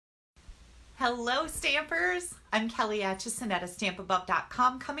Hello Stampers, I'm Kelly Acheson at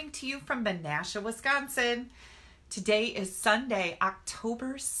StampinUp.com coming to you from Menasha, Wisconsin. Today is Sunday,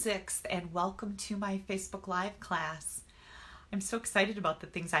 October 6th, and welcome to my Facebook Live class. I'm so excited about the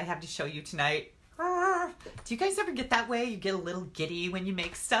things I have to show you tonight. Do you guys ever get that way? You get a little giddy when you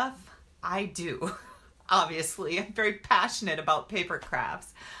make stuff? I do, obviously. I'm very passionate about paper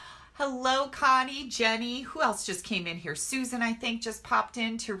crafts. Hello, Connie, Jenny. Who else just came in here? Susan, I think, just popped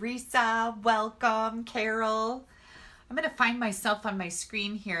in. Teresa, welcome. Carol. I'm going to find myself on my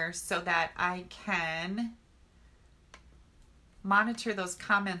screen here so that I can monitor those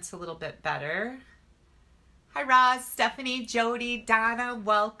comments a little bit better. Hi, Roz, Stephanie, Jody, Donna,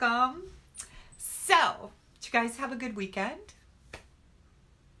 welcome. So, did you guys have a good weekend?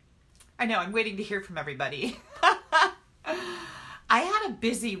 I know, I'm waiting to hear from everybody. I had a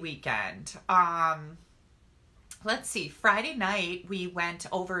busy weekend. Let's see, Friday night we went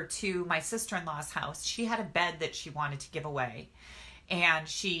over to my sister-in-law's house. She had a bed that she wanted to give away. And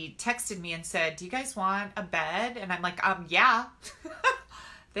she texted me and said, "Do you guys want a bed?" And I'm like, yeah.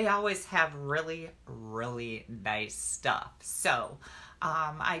 They always have really, really nice stuff. So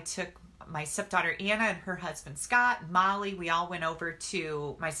I took my stepdaughter Anna and her husband Scott, Molly, we all went over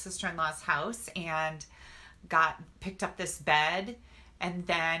to my sister-in-law's house and picked up this bed, and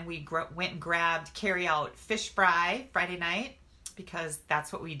then we went and grabbed carry-out fish fry Friday night because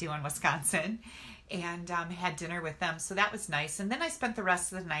that's what we do in Wisconsin, and had dinner with them, so that was nice. And then I spent the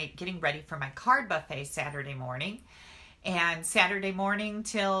rest of the night getting ready for my card buffet Saturday morning, and Saturday morning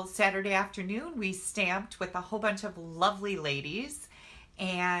till Saturday afternoon we stamped with a whole bunch of lovely ladies.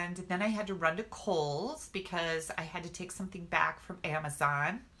 And then I had to run to Kohl's because I had to take something back from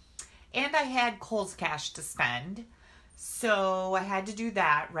Amazon. And I had Kohl's cash to spend. So I had to do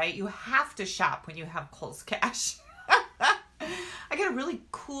that, right? You have to shop when you have Kohl's cash. I got a really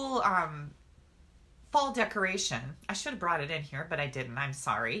cool fall decoration. I should have brought it in here, but I didn't. I'm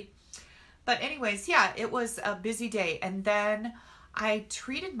sorry. But anyways, yeah, it was a busy day. And then I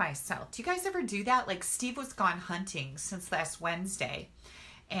treated myself. Do you guys ever do that? Like Steve was gone hunting since last Wednesday.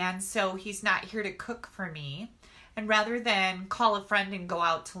 And so he's not here to cook for me. And rather than call a friend and go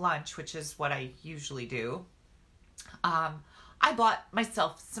out to lunch, which is what I usually do, I bought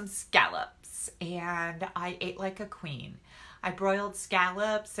myself some scallops and I ate like a queen. I broiled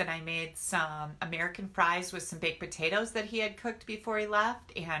scallops and I made some American fries with some baked potatoes that he had cooked before he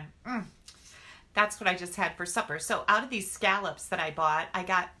left. And that's what I just had for supper. So out of these scallops that I bought,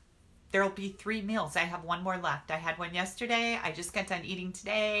 there'll be 3 meals. I have 1 more left. I had one yesterday. I just got done eating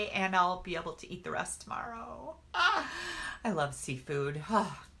today, and I'll be able to eat the rest tomorrow. I love seafood.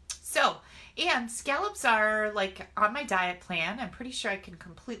 And scallops are like on my diet plan. I'm pretty sure I can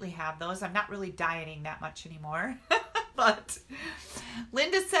completely have those. I'm not really dieting that much anymore. But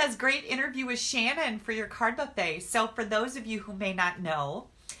Linda says, great interview with Shannon for your card buffet. So for those of you who may not know,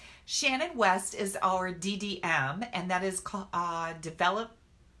 Shannon West is our DDM, and that is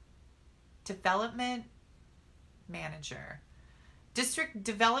Development Manager, District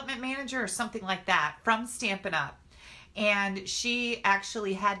Development Manager or something like that from Stampin' Up. And she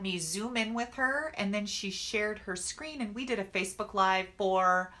actually had me Zoom in with her, and then she shared her screen, and we did a Facebook Live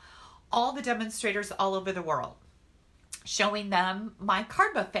for all the demonstrators all over the world, showing them my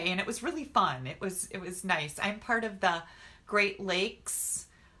card buffet, and it was really fun. It was nice. I'm part of the Great Lakes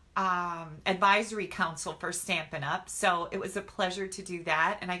Advisory Council for Stampin' Up, so it was a pleasure to do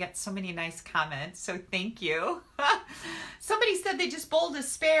that, and I got so many nice comments, so thank you. Somebody said they just bowled a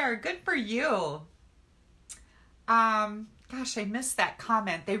spare. Good for you. Gosh, I missed that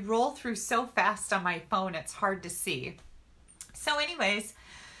comment. They roll through so fast on my phone, it's hard to see. So anyways,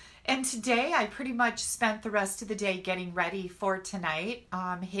 and today I pretty much spent the rest of the day getting ready for tonight.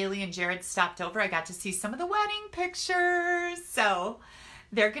 Haley and Jared stopped over. I got to see some of the wedding pictures, so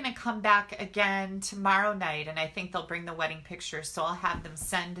they're going to come back again tomorrow night, and I think they'll bring the wedding pictures, so I'll have them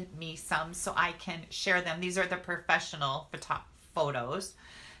send me some so I can share them. These are the professional photos,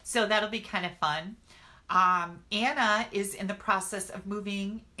 so that'll be kind of fun. Anna is in the process of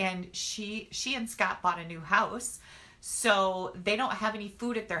moving, and she and Scott bought a new house, so they don't have any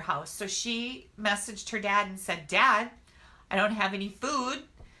food at their house. So she messaged her dad and said, "Dad, I don't have any food,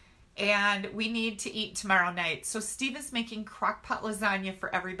 and we need to eat tomorrow night." So Steve is making crock-pot lasagna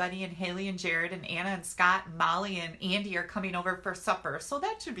for everybody, and Haley and Jared and Anna and Scott and Molly and Andy are coming over for supper. So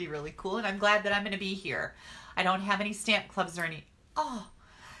that should be really cool, and I'm glad that I'm going to be here. I don't have any stamp clubs or any... Oh,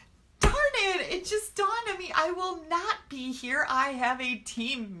 darn it! It just dawned on me. I will not be here. I have a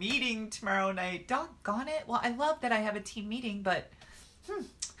team meeting tomorrow night. Doggone it. Well, I love that I have a team meeting, but...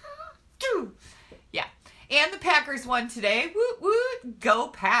 Yeah. And the Packers won today. Woot woot. Go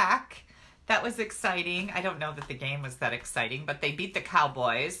Pack. that was exciting. I don't know that the game was that exciting, but they beat the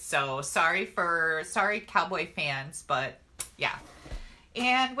Cowboys. So sorry Cowboy fans, but yeah.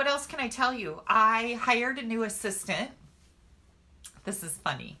 And what else can I tell you? I hired a new assistant. This is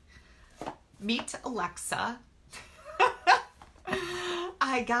funny. Meet Alexa.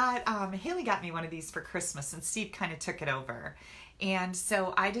 Haley got me one of these for Christmas, and Steve kind of took it over. And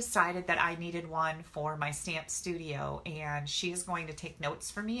so I decided that I needed one for my stamp studio, and she is going to take notes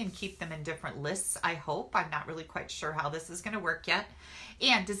for me and keep them in different lists, I hope. I'm not really quite sure how this is going to work yet.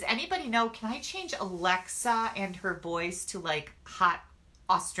 And does anybody know, can I change Alexa and her voice to like hot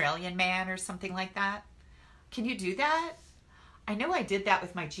Australian man or something like that? Can you do that? I know I did that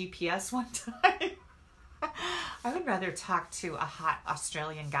with my GPS one time. I would rather talk to a hot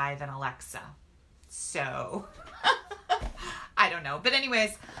Australian guy than Alexa. So, I don't know. But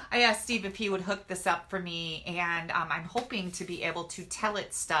anyways, I asked Steve if he would hook this up for me, and I'm hoping to be able to tell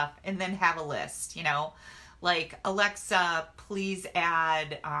it stuff and then have a list, you know, like, Alexa, please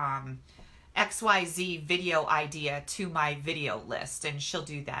add XYZ video idea to my video list, and she'll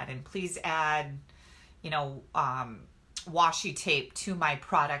do that. And please add, you know, washi tape to my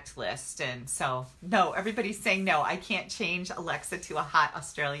product list. And so, no, everybody's saying no, I can't change Alexa to a hot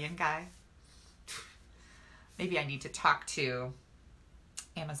Australian guy. Maybe I need to talk to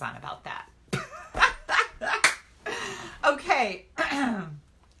Amazon about that. Okay,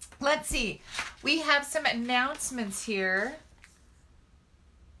 let's see. We have some announcements here.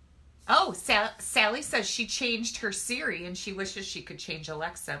 Oh, Sally says she changed her Siri and she wishes she could change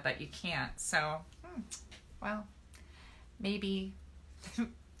Alexa, but you can't. So, well, maybe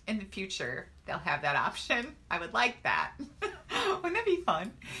in the future they'll have that option. I would like that. Wouldn't that be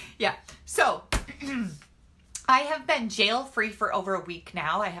fun? Yeah. So, I have been jail-free for over a week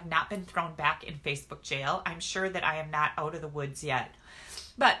now. I have not been thrown back in Facebook jail. I'm sure that I am not out of the woods yet.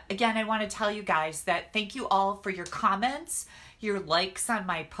 But again, I want to tell you guys that thank you all for your comments, your likes on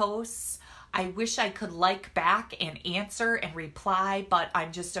my posts. I wish I could like back and answer and reply, but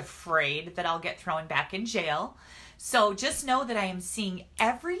I'm just afraid that I'll get thrown back in jail. So just know that I am seeing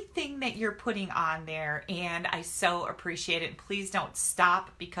everything that you're putting on there, and I so appreciate it. And please don't stop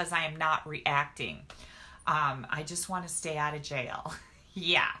because I am not reacting. I just want to stay out of jail.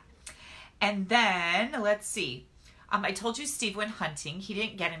 Yeah. And then, let's see. I told you Steve went hunting. He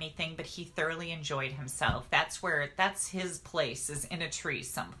didn't get anything, but he thoroughly enjoyed himself. That's his place, is in a tree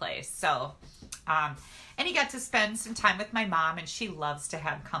someplace. So, and he got to spend some time with my mom, and she loves to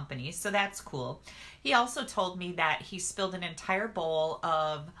have company, so that's cool. He also told me that he spilled an entire bowl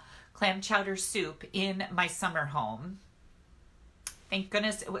of clam chowder soup in my summer home. Thank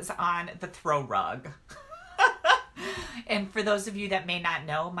goodness it was on the throw rug. And for those of you that may not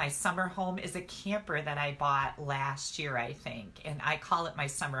know, my summer home is a camper that I bought last year, I think. And I call it my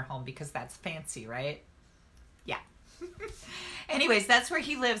summer home because that's fancy, right? Yeah. Anyways, that's where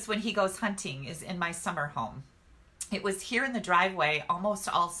he lives when he goes hunting, is in my summer home. It was here in the driveway almost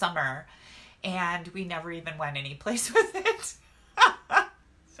all summer, and we never even went anyplace with it.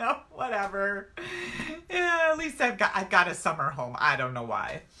 So, whatever. Yeah, at least I've got a summer home. I don't know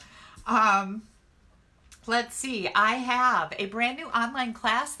why. Let's see. I have a brand new online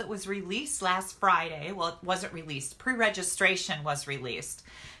class that was released last Friday. Well, it wasn't released. Pre-registration was released.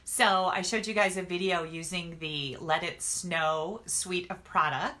 So I showed you guys a video using the Let It Snow suite of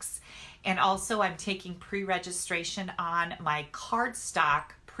products. And also I'm taking pre-registration on my cardstock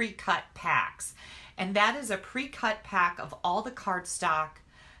pre-cut packs. And that is a pre-cut pack of all the cardstock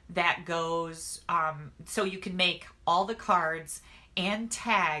that goes, so you can make all the cards and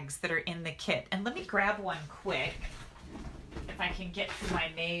tags that are in the kit. And let me grab one quick, if I can get through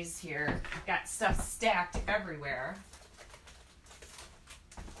my maze here. I've got stuff stacked everywhere.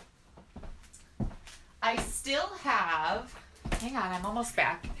 I still have, hang on, I'm almost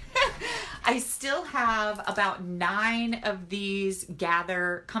back. I still have about 9 of these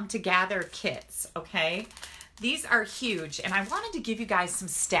come to gather kits, okay? These are huge, and I wanted to give you guys some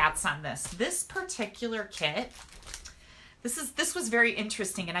stats on this. This particular kit, this was very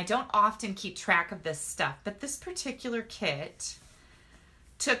interesting, and I don't often keep track of this stuff, but this particular kit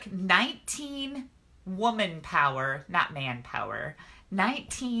took 19 woman power, not manpower,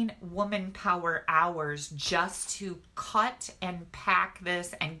 19 woman power hours just to cut and pack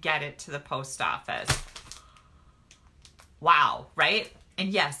this and get it to the post office. Wow, right? And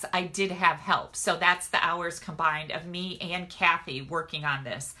yes, I did have help. So that's the hours combined of me and Kathy working on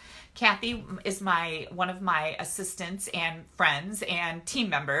this. Kathy is one of my assistants and friends and team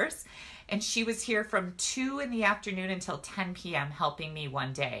members. And she was here from 2 in the afternoon until 10 p.m. helping me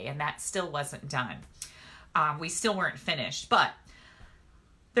one day. And that still wasn't done. We still weren't finished. But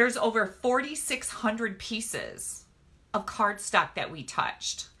There's over 4,600 pieces of cardstock that we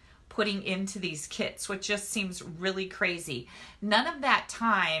touched putting into these kits, which just seems really crazy. None of that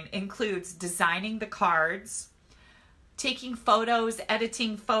time includes designing the cards, taking photos,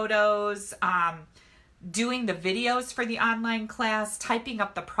 editing photos, doing the videos for the online class, typing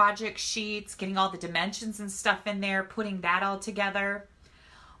up the project sheets, getting all the dimensions and stuff in there, putting that all together,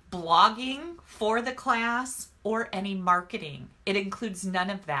 blogging for the class, or any marketing. It includes none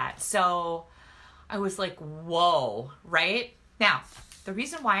of that. So I was like, whoa, right? Now, the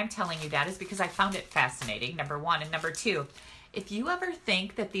reason why I'm telling you that is because I found it fascinating, number one. And number two, if you ever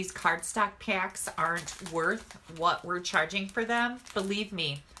think that these cardstock packs aren't worth what we're charging for them, believe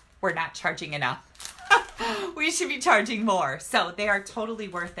me, we're not charging enough. We should be charging more. So they are totally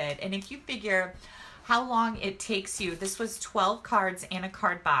worth it. And if you figure how long it takes you, this was 12 cards and a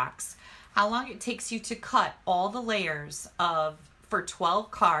card box, how long it takes you to cut all the layers for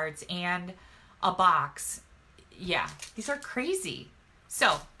 12 cards and a box. Yeah, these are crazy.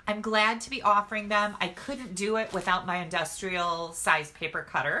 So I'm glad to be offering them. I couldn't do it without my industrial size paper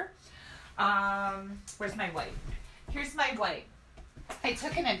cutter. Where's my white? Here's my white. I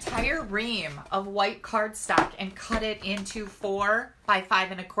took an entire ream of white cardstock and cut it into 4 by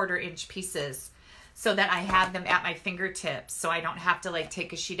 5¼ inch pieces so that I have them at my fingertips, so I don't have to like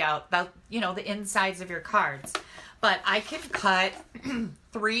take a sheet out, the insides of your cards. But I can cut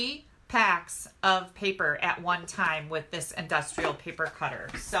 3 packs of paper at one time with this industrial paper cutter.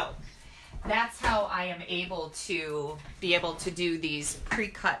 So that's how I am able to do these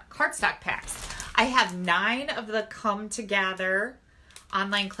pre-cut cardstock packs. I have 9 of the Come Together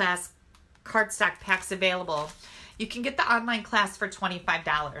online class cardstock packs available. You can get the online class for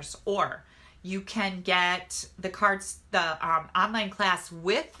 $25, or you can get the online class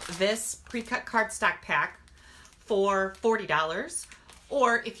with this pre-cut cardstock pack for $40.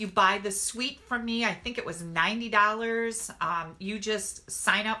 Or if you buy the suite from me, I think it was $90. You just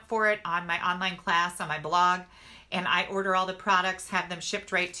sign up for it on my online class on my blog, and I order all the products, have them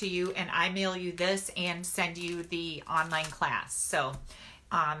shipped right to you, and I mail you this and send you the online class. So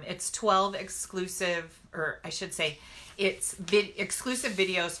it's 12 exclusive, or I should say, it's exclusive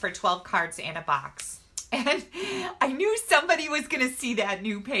videos for 12 cards and a box. And I knew somebody was going to see that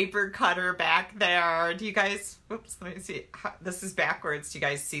new paper cutter back there. Do you guys, whoops, let me see. This is backwards. Do you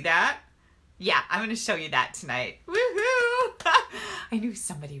guys see that? Yeah, I'm going to show you that tonight. Woohoo! I knew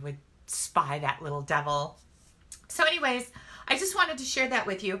somebody would spy that little devil. So anyways, I just wanted to share that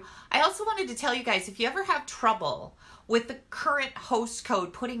with you. I also wanted to tell you guys, if you ever have trouble with the current host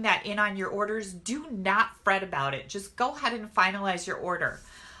code, putting that in on your orders, do not fret about it. Just go ahead and finalize your order.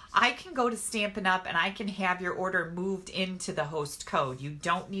 I can go to Stampin' Up and I can have your order moved into the host code. You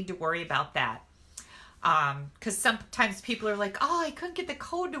don't need to worry about that. Because sometimes people are like, oh, I couldn't get the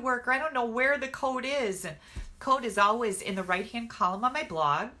code to work, or I don't know where the code is. And code is always in the right-hand column on my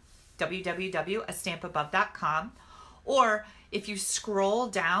blog, www.astampabove.com. Or if you scroll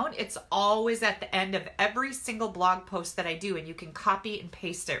down, it's always at the end of every single blog post that I do, and you can copy and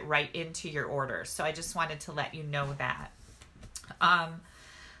paste it right into your order. So I just wanted to let you know that.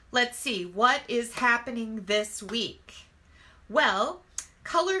 Let's see, what is happening this week? Well,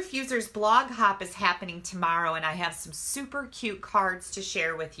 Color Fuser's blog hop is happening tomorrow, and I have some super cute cards to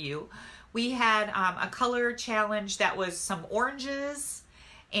share with you. We had a color challenge that was some oranges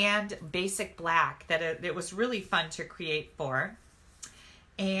and basic black that it was really fun to create for.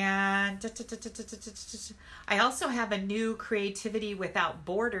 And I also have a new Creativity Without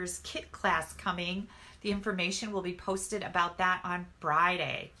Borders kit class coming. The information will be posted about that on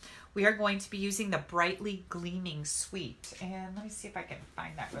Friday. We are going to be using the Brightly Gleaming Suite. And let me see if I can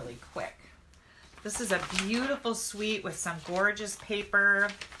find that really quick. This is a beautiful suite with some gorgeous paper.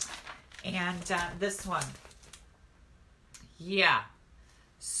 And this one. Yeah.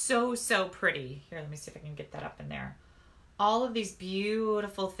 So pretty. Here, let me see if I can get that up in there. All of these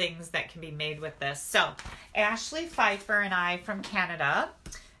beautiful things that can be made with this. So, Ashley Pfeiffer and I from Canada.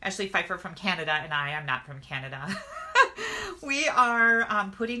 Ashley Pfeiffer from Canada and I'm not from Canada. We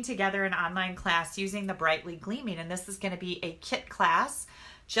are putting together an online class using the Brightly Gleaming, and this is going to be a kit class,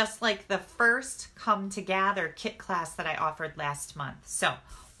 just like the first Come Together kit class that I offered last month. So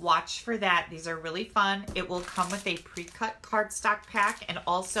watch for that. These are really fun. It will come with a pre-cut cardstock pack and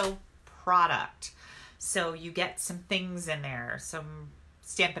also product. So you get some things in there, some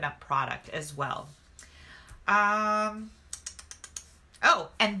Stampin' Up product as well. Oh,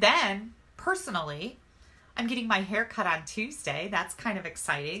 and then personally, I'm getting my hair cut on Tuesday. That's kind of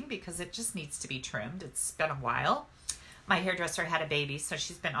exciting because it just needs to be trimmed. It's been a while. My hairdresser had a baby, so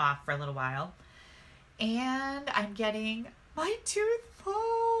she's been off for a little while. And I'm getting my tooth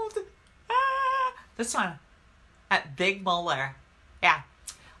pulled. Ah. This one at Big Molar. Yeah.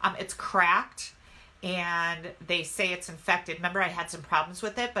 It's cracked and they say it's infected. Remember, I had some problems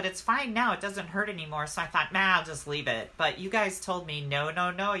with it, but it's fine now. It doesn't hurt anymore. So I thought, nah, I'll just leave it. But you guys told me,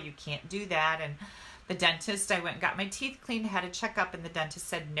 no, you can't do that. And the dentist, I went and got my teeth cleaned, had a checkup, and the dentist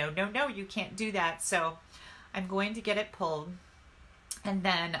said, no, you can't do that. So I'm going to get it pulled. And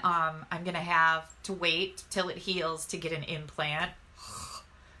then I'm going to have to wait till it heals to get an implant.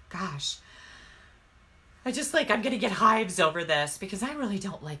 Gosh. I'm going to get hives over this because I really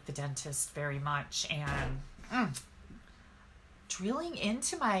don't like the dentist very much. And drilling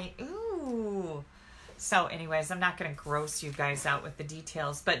into my, ooh. So anyways, I'm not going to gross you guys out with the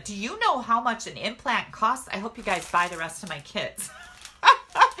details. But do you know how much an implant costs? I hope you guys buy the rest of my kits.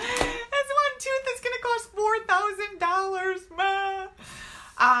 That's one tooth that's going to cost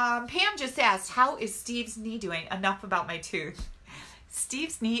 $4,000. Pam just asked, how is Steve's knee doing? Enough about my tooth.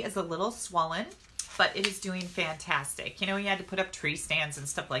 Steve's knee is a little swollen, but it is doing fantastic. You know, he had to put up tree stands and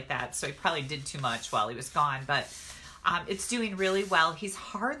stuff like that, so he probably did too much while he was gone, but it's doing really well. He's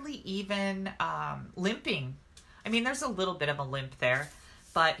hardly even limping. I mean, there's a little bit of a limp there,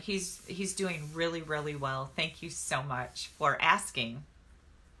 but he's doing really, really well. Thank you so much for asking.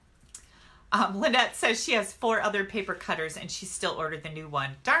 Lynette says she has 4 other paper cutters and she still ordered the new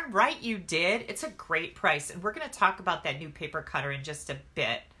one. Darn right you did. It's a great price, and we're going to talk about that new paper cutter in just a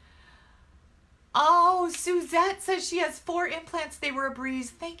bit. Oh, Suzette says she has 4 implants. They were a breeze.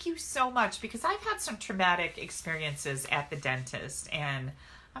 Thank you so much, because I've had some traumatic experiences at the dentist, and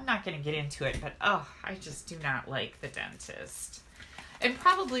I'm not going to get into it, but I just do not like the dentist. And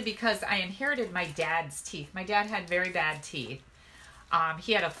probably because I inherited my dad's teeth. My dad had very bad teeth.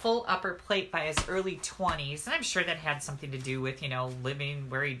 He had a full upper plate by his early 20s, and I'm sure that had something to do with, you know, living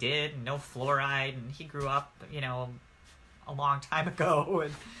where he did and no fluoride, and he grew up, you know, a long time ago.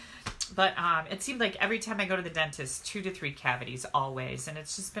 But it seemed like every time I go to the dentist, 2 to 3 cavities always, and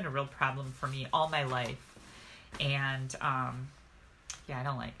it's just been a real problem for me all my life. And yeah, I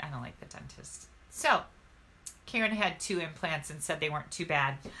don't like the dentist. So Karen had 2 implants and said they weren't too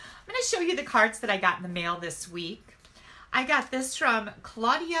bad. I'm going to show you the cards that I got in the mail this week. I got this from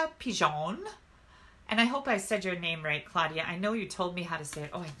Claudia Pigeon, and I hope I said your name right, Claudia. I know you told me how to say it.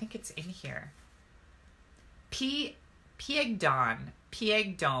 Oh, I think it's in here. Piegdon.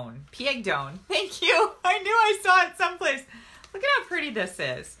 Thank you. I knew I saw it someplace. Look at how pretty this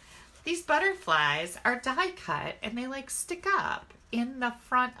is. These butterflies are die cut, and they like stick up in the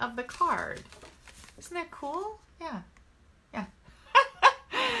front of the card. Isn't that cool? Yeah.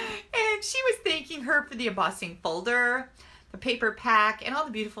 And she was thanking her for the embossing folder, the paper pack, and all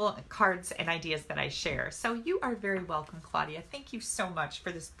the beautiful cards and ideas that I share. So you are very welcome, Claudia. Thank you so much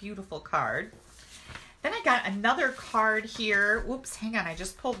for this beautiful card. Then I got another card here. Whoops, hang on. I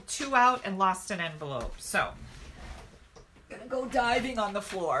just pulled 2 out and lost an envelope. So I'm going to go diving on the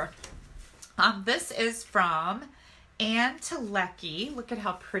floor. This is from Anne Telecki. Look at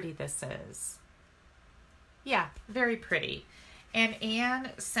how pretty this is. Yeah, very pretty. And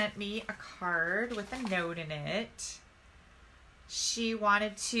Anne sent me a card with a note in it. She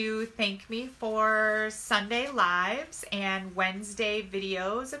wanted to thank me for Sunday lives and Wednesday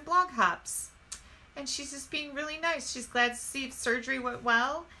videos and blog hops. And she's just being really nice. She's glad to see surgery went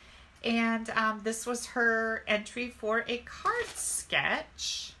well. And this was her entry for a card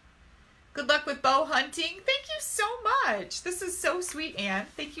sketch. Good luck with bow hunting. Thank you so much. This is so sweet, Anne.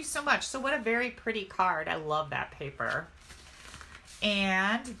 Thank you so much. So what a very pretty card. I love that paper.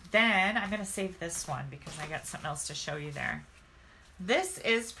 And then I'm going to save this one because I got something else to show you there. This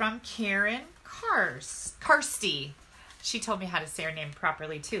is from Karen Karsty. She told me how to say her name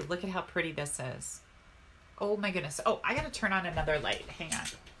properly too. Look at how pretty this is. Oh my goodness. Oh, I got to turn on another light. Hang on.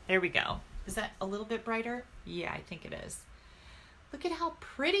 There we go. Is that a little bit brighter? Yeah, I think it is. Look at how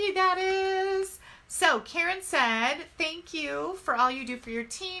pretty that is. So Karen said, thank you for all you do for your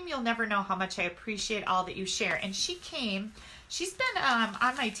team. You'll never know how much I appreciate all that you share. And she came, she's been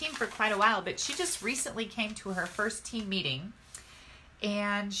on my team for quite a while, but she just recently came to her first team meeting.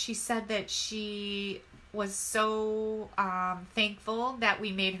 And she said that she was so thankful that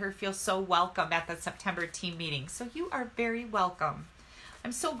we made her feel so welcome at the September team meeting. So you are very welcome.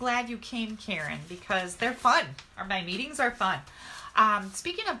 I'm so glad you came, Karen, because they're fun. My meetings are fun.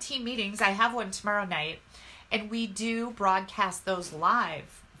 Speaking of team meetings, I have one tomorrow night, and we do broadcast those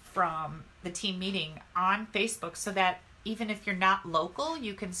live from the team meeting on Facebook so that even if you're not local,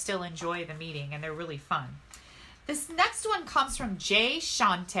 you can still enjoy the meeting, and they're really fun. This next one comes from Jay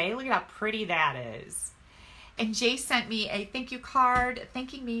Shante. Look at how pretty that is. And Jay sent me a thank you card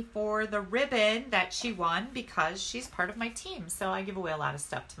thanking me for the ribbon that she won because she's part of my team. So I give away a lot of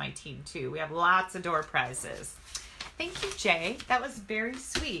stuff to my team too. We have lots of door prizes. Thank you, Jay. That was very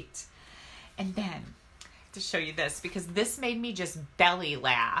sweet. And then to show you this, because this made me just belly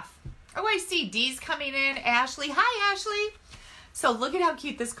laugh. Oh, I see Dee's coming in. Ashley. Hi, Ashley. So look at how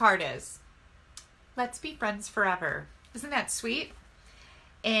cute this card is. Let's be friends forever. Isn't that sweet?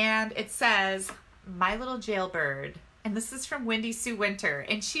 And it says, My Little Jailbird. And this is from Wendy Sue Winter.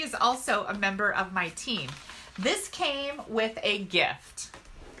 And she is also a member of my team. This came with a gift.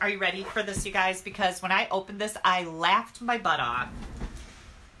 Are you ready for this, you guys? Because when I opened this, I laughed my butt off.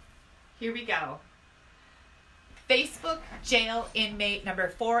 Here we go. Facebook jail inmate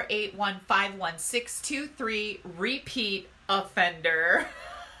number 481511623, repeat offender.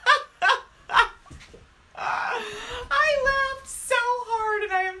 I laughed so hard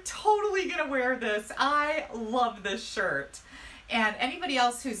and I am totally going to wear this. I love this shirt. And anybody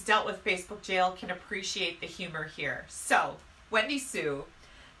else who's dealt with Facebook jail can appreciate the humor here. So, Wendy Sue,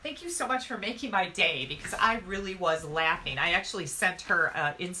 thank you so much for making my day because I really was laughing. I actually sent her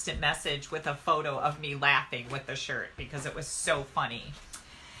an instant message with a photo of me laughing with the shirt because it was so funny.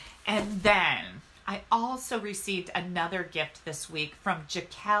 And then I also received another gift this week from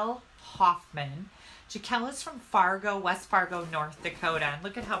Jaquel Hoffman. Jaquel is from Fargo, West Fargo, North Dakota. And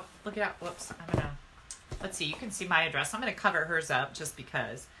look at how, whoops, let's see, you can see my address. I'm going to cover hers up just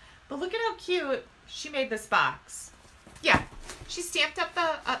because. But look at how cute she made this box. Yeah, she stamped up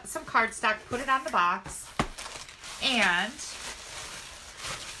some cardstock, put it on the box, and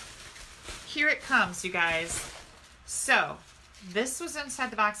here it comes, you guys. So, this was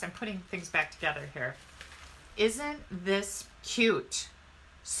inside the box. I'm putting things back together here. Isn't this cute?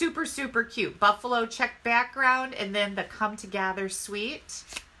 Super, super cute. Buffalo check background, and then the come together suite.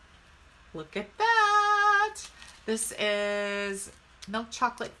 Look at that. This is milk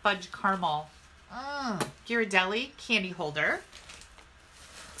chocolate fudge caramel. Ghirardelli candy holder.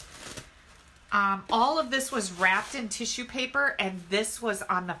 All of this was wrapped in tissue paper, and this was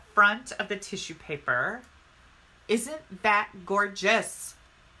on the front of the tissue paper. Isn't that gorgeous?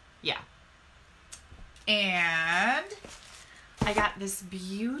 Yeah. And I got this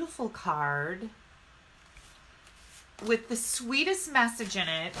beautiful card with the sweetest message in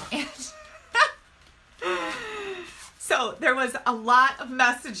it. And so there was a lot of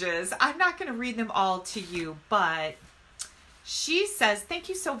messages. I'm not going to read them all to you, but she says, thank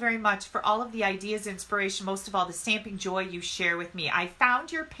you so very much for all of the ideas, inspiration, most of all the stamping joy you share with me. I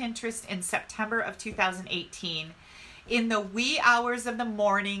found your Pinterest in September of 2018 in the wee hours of the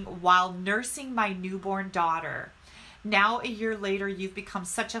morning while nursing my newborn daughter. Now, a year later, you've become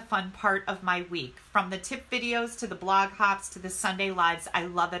such a fun part of my week. From the tip videos to the blog hops to the Sunday lives, I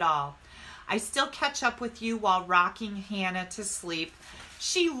love it all. I still catch up with you while rocking Hannah to sleep.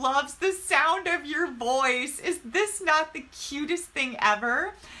 She loves the sound of your voice. Is this not the cutest thing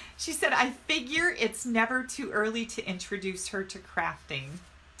ever? She said, I figure it's never too early to introduce her to crafting.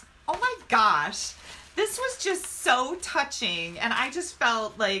 Oh my gosh. This was just so touching. And I just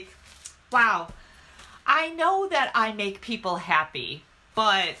felt like, wow. I know that I make people happy,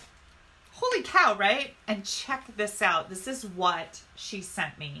 but holy cow, right? And check this out. This is what she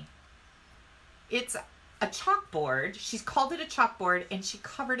sent me. It's a chalkboard. She's called it a chalkboard, and she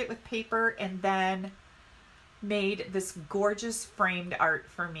covered it with paper and then made this gorgeous framed art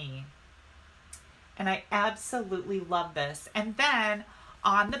for me. And I absolutely love this. And then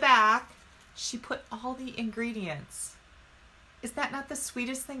on the back, she put all the ingredients. Is that not the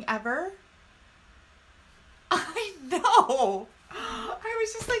sweetest thing ever? I know. I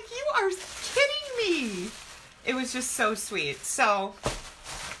was just like, you are kidding me. It was just so sweet. So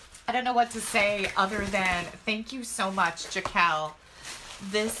I don't know what to say other than thank you so much, Jaquel.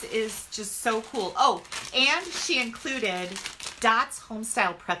 This is just so cool. Oh, and she included Dot's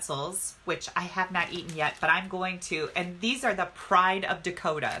Homestyle Pretzels, which I have not eaten yet, but I'm going to. And these are the Pride of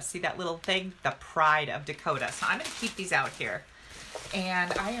Dakota. See that little thing? The Pride of Dakota. So I'm going to keep these out here.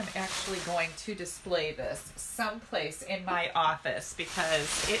 And I am actually going to display this someplace in my office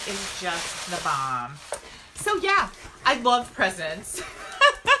because it is just the bomb. So yeah, I love presents.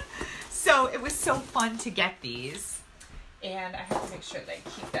 So it was so fun to get these. And I have to make sure that I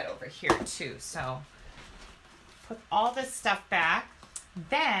keep that over here too. So put all this stuff back.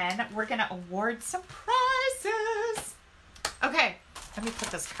 Then we're going to award some prizes. Okay, let me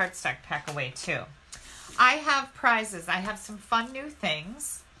put this cardstock pack away too. I have prizes. I have some fun new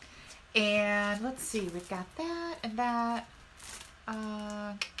things. And let's see, we've got that and that.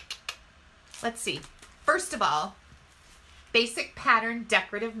 Let's see. First of all, basic pattern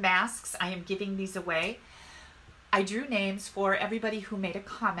decorative masks. I am giving these away. I drew names for everybody who made a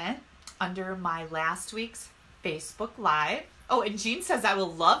comment under my last week's Facebook Live. Oh, and Jean says, I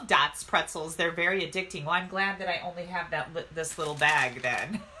will love Dots pretzels. They're very addicting. Well, I'm glad that I only have this little bag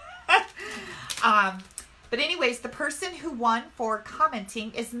then. But anyways, the person who won for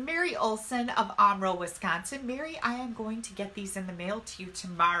commenting is Mary Olson of Omro, Wisconsin. Mary, I am going to get these in the mail to you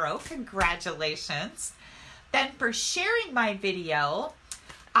tomorrow. Congratulations. Then for sharing my video,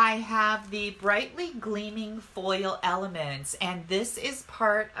 I have the Brightly Gleaming Foil Elements, and this is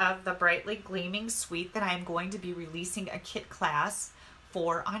part of the Brightly Gleaming suite that I'm going to be releasing a kit class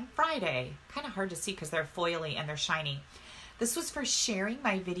for on Friday. Kind of hard to see because they're foily and they're shiny. This was for sharing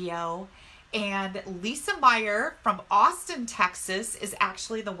my video, and Lisa Meyer from Austin, Texas is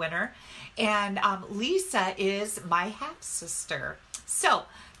actually the winner, and Lisa is my half-sister. So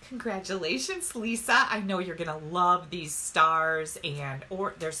congratulations, Lisa. I know you're going to love these stars, and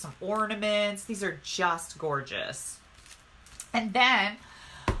there's some ornaments. These are just gorgeous. And then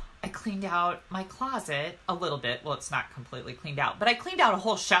I cleaned out my closet a little bit. Well, it's not completely cleaned out, but I cleaned out a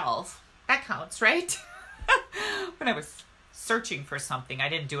whole shelf. That counts, right? When I was searching for something, I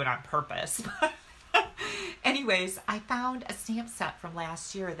didn't do it on purpose. Anyways, I found a stamp set from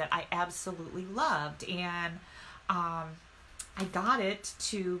last year that I absolutely loved, and I got it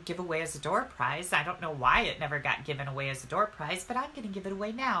to give away as a door prize. I don't know why it never got given away as a door prize, but I'm going to give it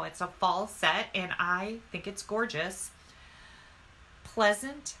away now. It's a fall set, and I think it's gorgeous.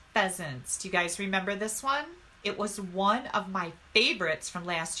 Pleasant Pheasants. Do you guys remember this one? It was one of my favorites from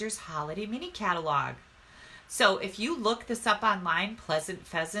last year's holiday mini catalog. So if you look this up online, Pleasant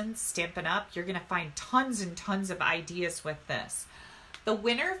Pheasants, Stampin' Up, you're going to find tons and tons of ideas with this. The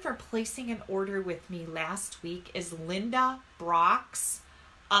winner for placing an order with me last week is Linda Brox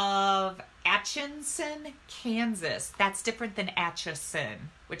of Acheson, Kansas. That's different than Acheson,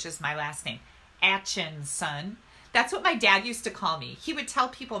 which is my last name. Acheson. That's what my dad used to call me. He would tell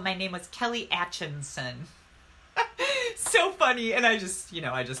people my name was Kelly Acheson. So funny. And I just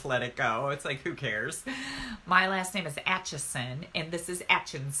let it go. It's like, who cares? My last name is Acheson, and this is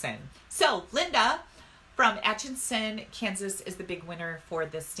Acheson. So Linda from Acheson, Kansas is the big winner for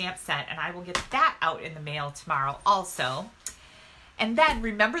this stamp set, and I will get that out in the mail tomorrow also. And then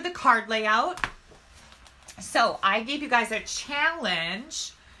remember the card layout? So I gave you guys a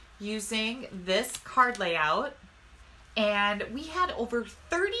challenge using this card layout, and we had over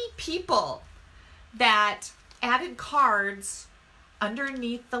 30 people that added cards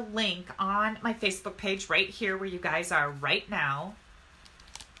underneath the link on my Facebook page right here where you guys are right now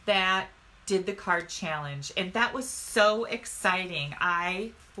that did the card challenge, and that was so exciting.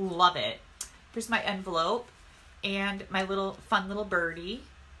 I love it. Here's my envelope and my fun little birdie.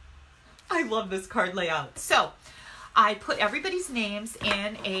 I love this card layout. So I put everybody's names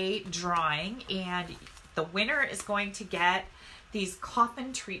in a drawing, and the winner is going to get these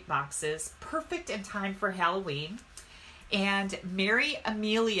coffin treat boxes, perfect in time for Halloween. And Mary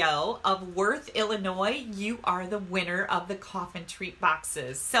Emilio of Worth, Illinois, you are the winner of the coffin treat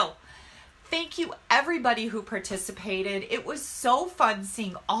boxes. So thank you everybody who participated. It was so fun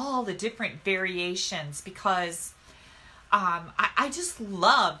seeing all the different variations because I just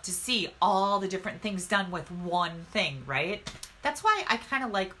love to see all the different things done with one thing, right? That's why I kind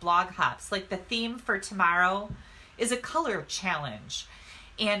of like blog hops. Like the theme for tomorrow is a color challenge.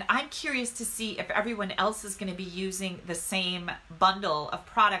 And I'm curious to see if everyone else is going to be using the same bundle of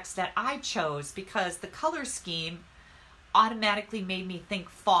products that I chose, because the color scheme automatically made me think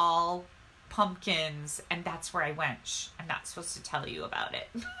fall, pumpkins, and that's where I went. Shh, I'm not supposed to tell you about it.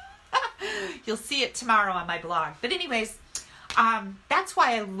 You'll see it tomorrow on my blog. But anyways, that's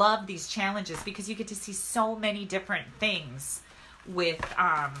why I love these challenges, because you get to see so many different things with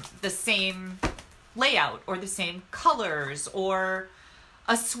the same layout or the same colors or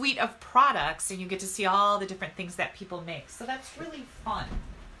a suite of products, and you get to see all the different things that people make. So that's really fun.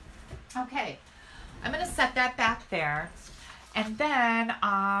 Okay, I'm going to set that back there. And then,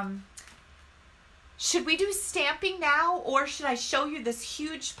 should we do stamping now, or should I show you this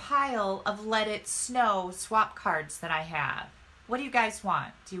huge pile of Let It Snow swap cards that I have? What do you guys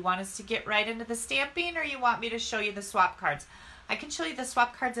want? Do you want us to get right into the stamping, or you want me to show you the swap cards? I can show you the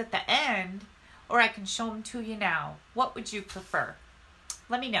swap cards at the end, or I can show them to you now. What would you prefer?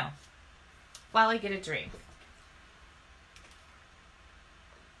 Let me know while I get a drink.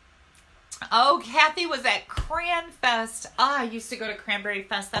 Oh, Kathy was at Cranfest. I used to go to Cranberry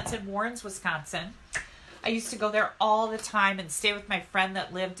Fest. That's in Warrens, Wisconsin. I used to go there all the time and stay with my friend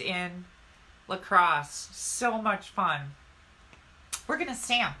that lived in La Crosse. So much fun. We're going to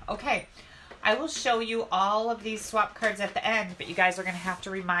stamp. Okay. I will show you all of these swap cards at the end, but you guys are going to have to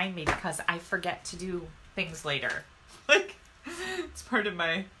remind me because I forget to do things later. Like, it's part of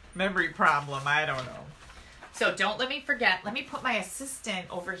my memory problem. I don't know. So don't let me forget. Let me put my assistant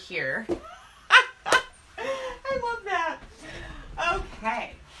over here. I love that.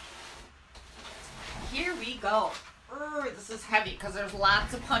 Okay. Here we go. This is heavy because there's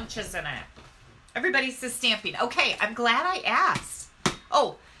lots of punches in it. Everybody says stamping. Okay, I'm glad I asked.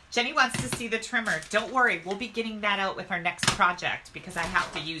 Oh, Jenny wants to see the trimmer. Don't worry, we'll be getting that out with our next project because I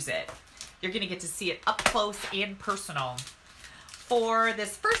have to use it. You're going to get to see it up close and personal. For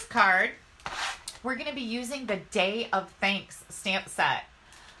this first card, we're going to be using the Day of Thanks stamp set.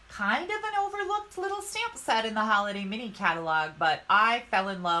 Kind of an overlooked little stamp set in the holiday mini catalog, but I fell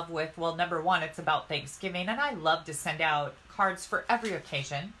in love with, well, number one, it's about Thanksgiving, and I love to send out cards for every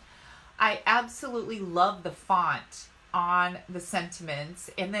occasion. I absolutely love the font on the sentiments,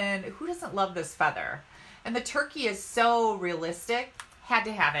 and then who doesn't love this feather? And the turkey is so realistic. Had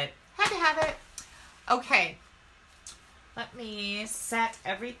to have it. Had to have it. Okay, let me set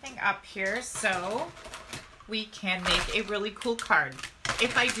everything up here so we can make a really cool card,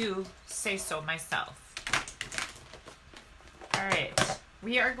 if I do say so myself. All right,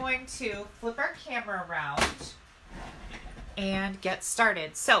 we are going to flip our camera around and get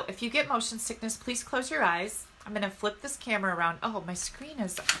started. So if you get motion sickness, please close your eyes. I'm going to flip this camera around. Oh, my screen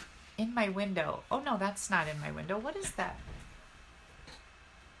is in my window. Oh, no, that's not in my window. What is that?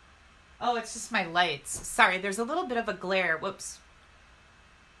 Oh, it's just my lights. Sorry, there's a little bit of a glare. Whoops.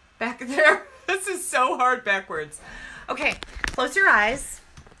 Back there. This is so hard backwards. Okay, close your eyes.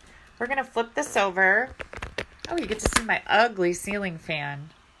 We're going to flip this over. Oh, you get to see my ugly ceiling fan.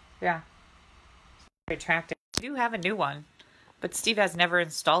 Yeah. Very attractive. I do have a new one, but Steve has never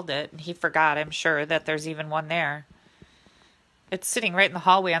installed it, and he forgot, I'm sure, that there's even one there. It's sitting right in the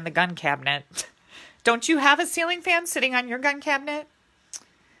hallway on the gun cabinet. Don't you have a ceiling fan sitting on your gun cabinet?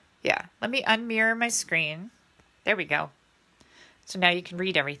 Yeah. Let me unmirror my screen. There we go. So now you can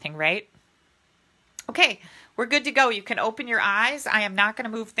read everything, right? Okay, we're good to go. You can open your eyes. I am not going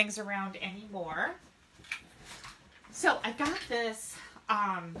to move things around anymore. So I got this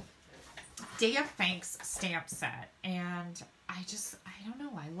Day of Thanks stamp set, and I don't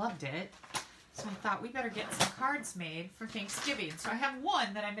know, I loved it. So I thought we better get some cards made for Thanksgiving. So I have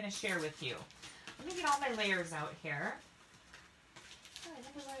one that I'm going to share with you. Let me get all my layers out here. Oh, I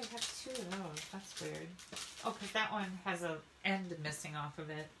wonder why I have two of those. That's weird. Oh, because that one has an end missing off of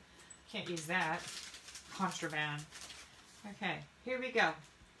it. Can't use that. Contraband. Okay, here we go.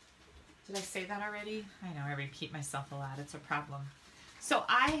 Did I say that already? I know, I repeat myself a lot. It's a problem. So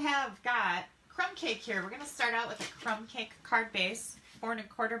I have got crumb cake here. We're going to start out with a crumb cake card base, 4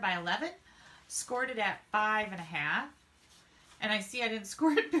 1/4 by 11. Scored it at 5 1/2. And I see I didn't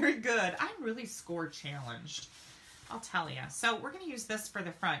score it very good. I'm really score challenged, I'll tell you. So we're going to use this for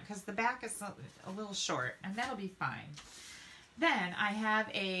the front because the back is a little short, and that'll be fine. Then I have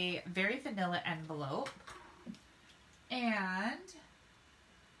a very vanilla envelope. And,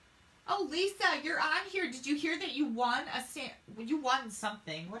 oh, Lisa, you're on here. Did you hear that you won you won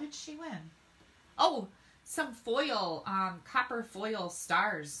something? What did she win? Oh, some foil, copper foil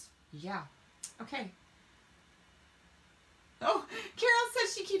stars. Yeah. Okay. Oh, Carol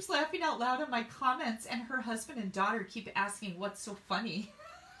says she keeps laughing out loud at my comments, and her husband and daughter keep asking what's so funny.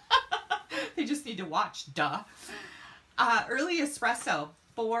 They just need to watch, duh. Early espresso,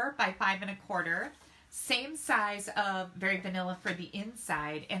 4 by 5 1/4. Same size of very vanilla for the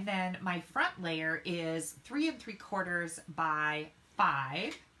inside. And then my front layer is 3 3/4 by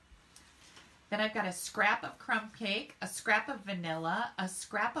 5. Then I've got a scrap of crumb cake, a scrap of vanilla, a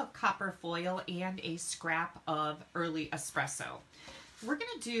scrap of copper foil, and a scrap of early espresso. We're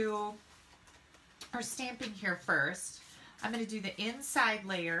going to do our stamping here first. I'm going to do the inside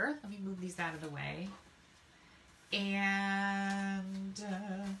layer. Let me move these out of the way. And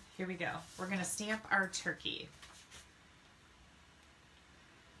here we go. We're going to stamp our turkey.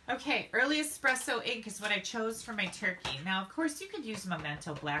 Okay, early espresso ink is what I chose for my turkey. Now, of course, you could use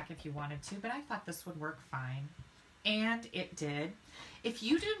Memento Black if you wanted to, but I thought this would work fine. And it did. If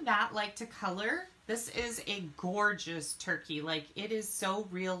you do not like to color, this is a gorgeous turkey. Like, it is so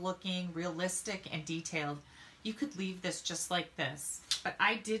real looking, realistic, and detailed. You could leave this just like this. But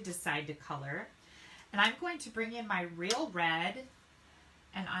I did decide to color. And I'm going to bring in my real red,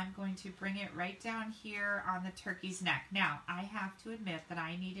 and I'm going to bring it right down here on the turkey's neck. Now, I have to admit that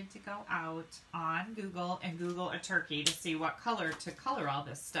I needed to go out on Google and Google a turkey to see what color to color all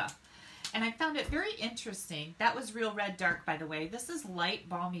this stuff. And I found it very interesting. That was real red dark, by the way. This is light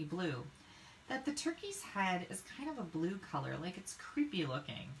balmy blue. That the turkey's head is kind of a blue color, like it's creepy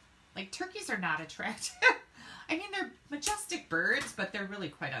looking. Like, turkeys are not attractive. I mean, they're majestic birds, but they're really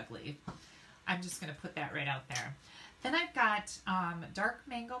quite ugly. I'm just going to put that right out there. Then I've got Dark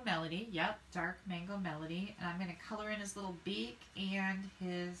Mango Melody. Yep, Dark Mango Melody. And I'm going to color in his little beak and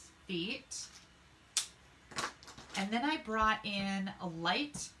his feet. And then I brought in a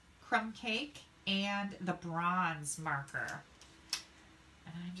light crumb cake and the bronze marker.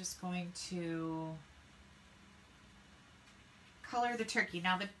 And I'm just going to color the turkey.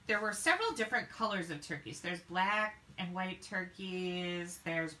 Now, there were several different colors of turkeys. There's black and white turkeys.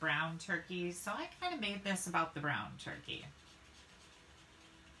 There's brown turkeys. So I kind of made this about the brown turkey.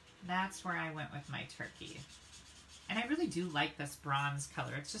 That's where I went with my turkey. And I really do like this bronze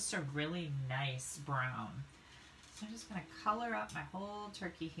color. It's just a really nice brown. So I'm just going to color up my whole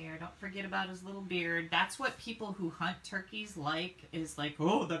turkey here. Don't forget about his little beard. That's what people who hunt turkeys like, is like,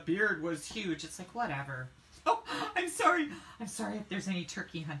 oh, the beard was huge. It's like, whatever. Oh, I'm sorry. I'm sorry if there's any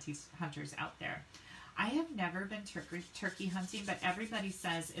turkey hunters out there. I have never been turkey hunting, but everybody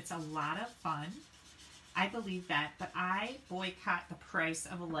says it's a lot of fun. I believe that, but I boycott the price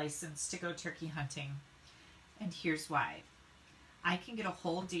of a license to go turkey hunting. And here's why. I can get a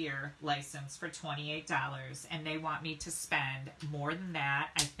whole deer license for $28, and they want me to spend more than that,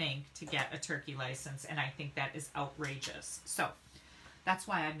 I think, to get a turkey license, and I think that is outrageous. So that's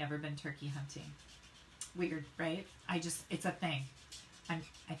why I've never been turkey hunting. Weird, right? It's a thing.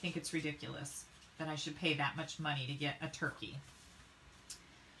 I think it's ridiculous that I should pay that much money to get a turkey.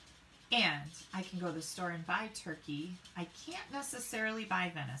 And I can go to the store and buy turkey. I can't necessarily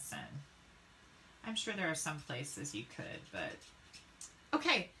buy venison. I'm sure there are some places you could, but...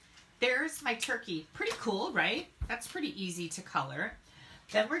 Okay, there's my turkey. Pretty cool, right? That's pretty easy to color.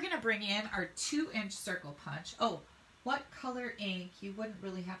 Then we're going to bring in our 2-inch circle punch. Oh, what color ink? You wouldn't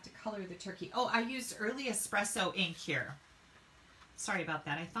really have to color the turkey. Oh, I used early espresso ink here. Sorry about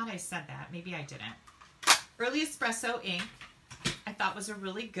that. I thought I said that. Maybe I didn't. Early espresso ink I thought was a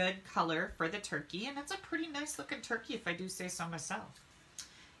really good color for the turkey, and it's a pretty nice looking turkey if I do say so myself,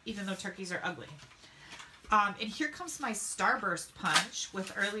 even though turkeys are ugly. And here comes my Starburst punch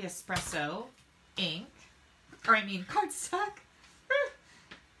with early espresso ink, cardstock.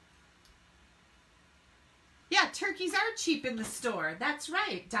 Yeah, turkeys are cheap in the store. That's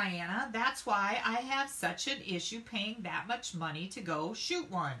right, Diana. That's why I have such an issue paying that much money to go shoot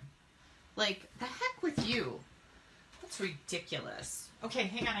one. Like, the heck with you. That's ridiculous. Okay,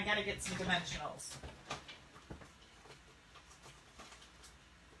 hang on. I got to get some dimensionals.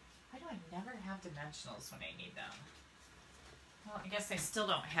 Why do I never have dimensionals when I need them? Well, I guess I still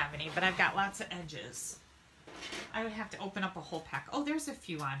don't have any, but I've got lots of edges. I would have to open up a whole pack. Oh, there's a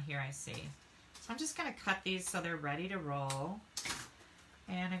few on here, I see. So I'm just going to cut these so they're ready to roll.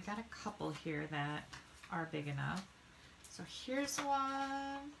 And I've got a couple here that are big enough. So here's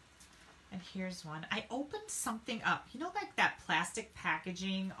one. And here's one. I opened something up. You know, like that plastic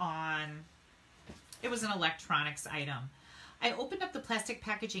packaging on... It was an electronics item. I opened up the plastic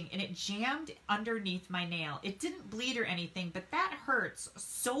packaging and it jammed underneath my nail. It didn't bleed or anything, but that hurts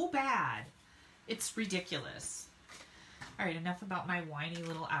so bad. It's ridiculous. All right, enough about my whiny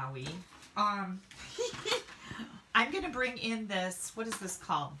little owie. I'm going to bring in this, what is this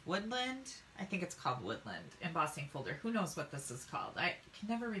called? Woodland? I think it's called Woodland embossing folder. Who knows what this is called? I can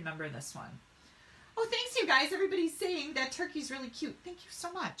never remember this one. Oh, thanks you guys. Everybody's saying that turkey's really cute. Thank you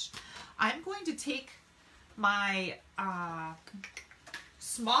so much. I'm going to take my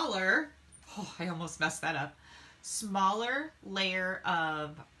smaller, oh, I almost messed that up, smaller layer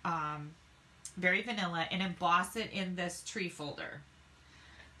of Very Vanilla and emboss it in this tree folder.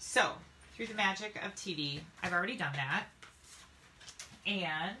 So, through the magic of TV, I've already done that.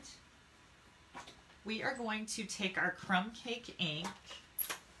 And we are going to take our crumb cake ink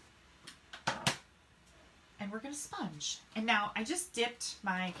and we're going to sponge. And now I just dipped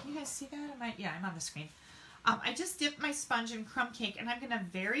my, can you guys see that? Yeah, I'm on the screen. I just dipped my sponge in crumb cake and I'm going to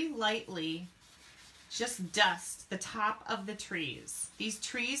very lightly just dust the top of the trees. These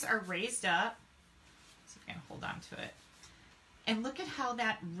trees are raised up. So I'm going to hold on to it. And look at how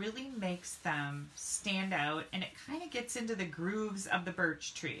that really makes them stand out, and it kind of gets into the grooves of the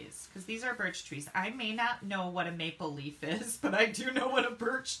birch trees, because these are birch trees. I may not know what a maple leaf is, but I do know what a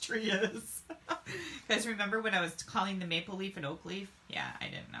birch tree is. You guys remember when I was calling the maple leaf an oak leaf? Yeah, I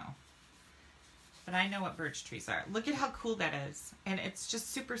didn't know. But I know what birch trees are. Look at how cool that is, and it's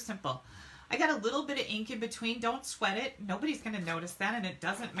just super simple. I got a little bit of ink in between. Don't sweat it. Nobody's going to notice that, and it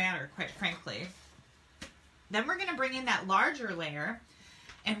doesn't matter, quite frankly. Then we're going to bring in that larger layer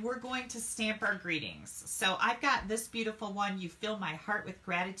and we're going to stamp our greetings. So I've got this beautiful one, You Fill My Heart with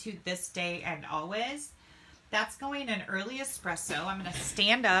Gratitude This Day and Always. That's going in early espresso. I'm going to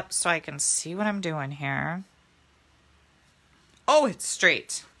stand up so I can see what I'm doing here. Oh, it's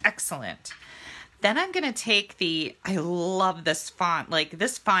straight. Excellent. Then I'm going to take I love this font. Like,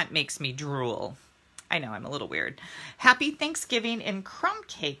 this font makes me drool. I know, I'm a little weird. Happy Thanksgiving in Crumb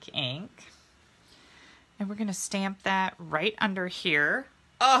Cake ink. And we're going to stamp that right under here.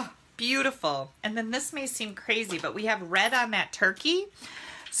 Oh, beautiful. And then this may seem crazy, but we have red on that turkey.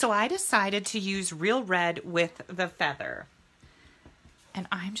 So I decided to use real red with the feather. And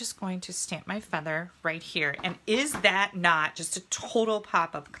I'm just going to stamp my feather right here. And is that not just a total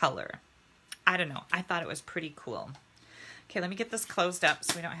pop of color? I don't know. I thought it was pretty cool. Okay, let me get this closed up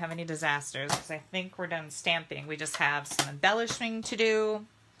so we don't have any disasters, because I think we're done stamping. We just have some embellishing to do.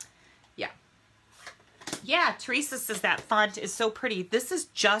 Yeah. Yeah, Teresa says that font is so pretty. This is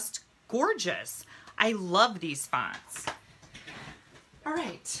just gorgeous. I love these fonts. All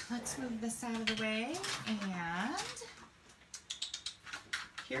right, let's move this out of the way. And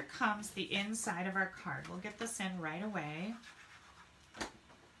here comes the inside of our card. We'll get this in right away.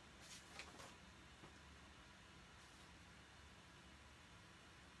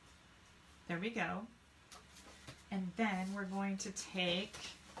 There we go. And then we're going to take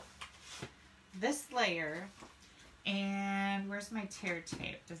this layer, and where's my tear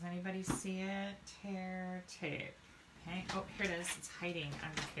tape? Does anybody see it? Tear tape. Okay. Oh, here it is. It's hiding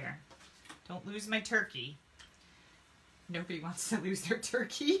under here. Don't lose my turkey. Nobody wants to lose their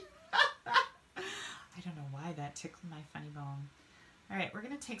turkey. I don't know why that tickled my funny bone. All right, we're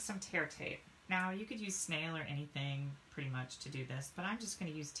going to take some tear tape. Now, you could use snail or anything pretty much to do this, but I'm just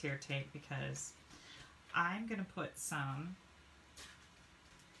going to use tear tape because I'm going to put some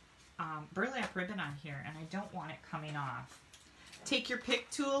burlap ribbon on here, and I don't want it coming off. Take your pick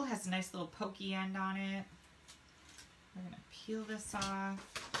tool, has a nice little pokey end on it. We're going to peel this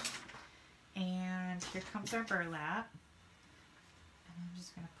off, and here comes our burlap. And I'm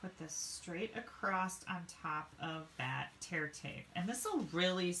just going to put this straight across on top of that tear tape. And this will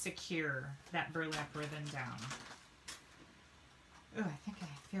really secure that burlap ribbon down. Ooh, I think I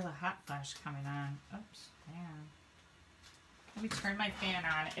feel a hot flash coming on. Oops, man. Let me turn my fan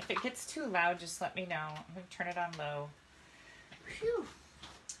on. If it gets too loud, just let me know. I'm going to turn it on low. Phew.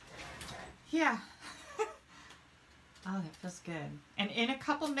 Yeah. Oh, that feels good. And in a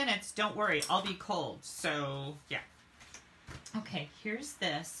couple minutes, don't worry, I'll be cold. So, yeah. Okay, here's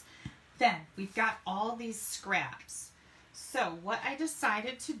this. Then we've got all these scraps. So what I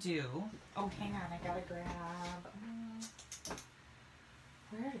decided to do, oh, hang on, I gotta grab,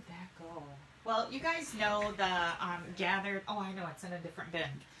 where did that go? Well, you guys know the gathered, oh, I know, it's in a different bin.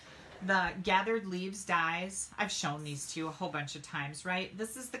 The gathered leaves dies. I've shown these to you a whole bunch of times, right?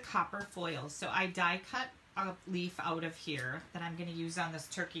 This is the copper foil. So I die cut a leaf out of here that I'm going to use on this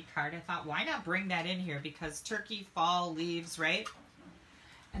turkey card. I thought, why not bring that in here? Because turkey, fall, leaves, right?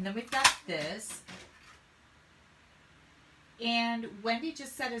 And then we've got this. And Wendy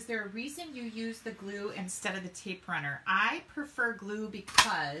just said, is there a reason you use the glue instead of the tape runner? I prefer glue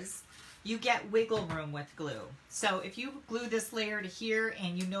because you get wiggle room with glue. So if you glue this layer to here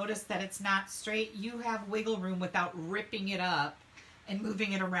and you notice that it's not straight, you have wiggle room without ripping it up and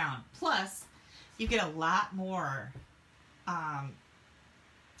moving it around. Plus, you get a lot more,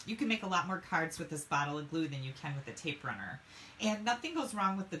 you can make a lot more cards with this bottle of glue than you can with the tape runner. And nothing goes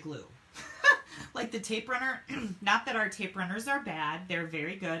wrong with the glue. Like the tape runner, not that our tape runners are bad, they're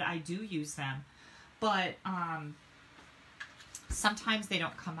very good, I do use them. But sometimes they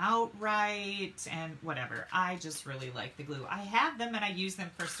don't come out right and whatever. I just really like the glue. I have them and I use them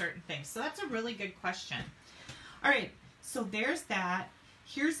for certain things. So that's a really good question. All right, so there's that.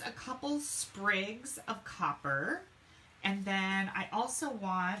 Here's a couple sprigs of copper. And then I also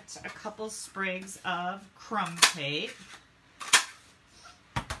want a couple sprigs of crumb tape.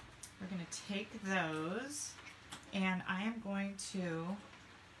 We're going to take those and I am going to,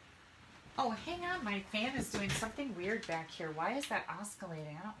 oh, hang on, my fan is doing something weird back here. Why is that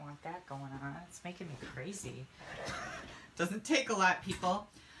oscillating? I don't want that going on. It's making me crazy. Doesn't take a lot, people.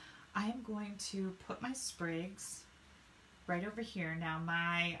 I am going to put my sprigs right over here. Now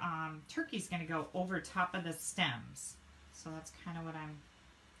my turkey's going to go over top of the stems. So that's kind of what I'm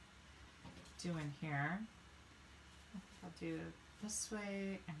doing here. I'll do this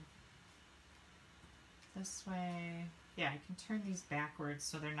way and this way. Yeah, I can turn these backwards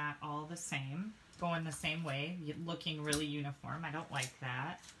so they're not all the same, going the same way, looking really uniform. I don't like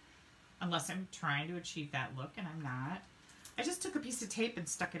that, unless I'm trying to achieve that look, and I'm not. I just took a piece of tape and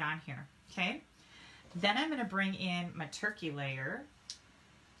stuck it on here, okay? Then I'm going to bring in my turkey layer.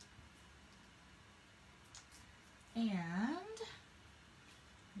 And I'm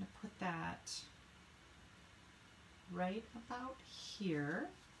going to put that right about here.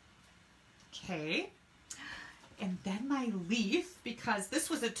 Okay. And then my leaf, because this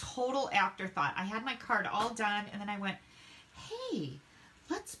was a total afterthought. I had my card all done, and then I went, hey,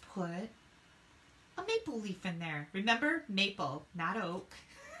 let's put a maple leaf in there. Remember, maple, not oak.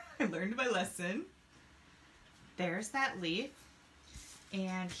 I learned my lesson. There's that leaf.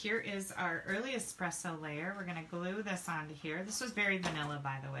 And here is our early espresso layer. We're going to glue this onto here. This was very vanilla,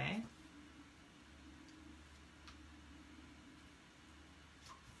 by the way.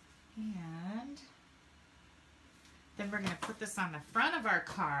 And then we're going to put this on the front of our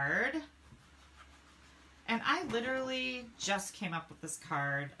card. And I literally just came up with this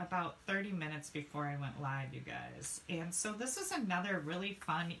card about 30 minutes before I went live, you guys. And so this is another really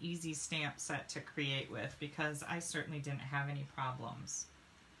fun, easy stamp set to create with, because I certainly didn't have any problems.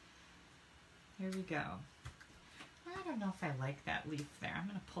 Here we go. I don't know if I like that leaf there. I'm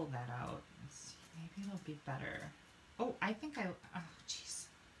going to pull that out. Let's see. Maybe it'll be better. Oh, I think oh, jeez.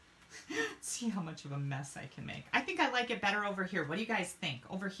 See how much of a mess I can make. I think I like it better over here. What do you guys think?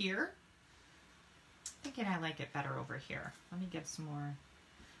 Over here? Thinking I like it better over here. Let me get some more.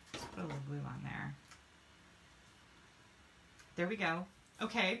 Let's put a little glue on there. There we go.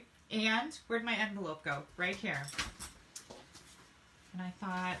 Okay, and where'd my envelope go? Right here. And I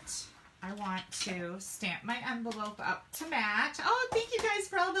thought I want to stamp my envelope up to match. Oh, thank you guys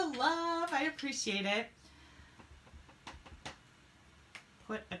for all the love. I appreciate it.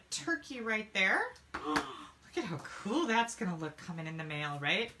 Put a turkey right there. Look at how cool that's gonna look coming in the mail,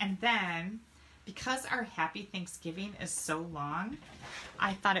 right? And then, because our Happy Thanksgiving is so long,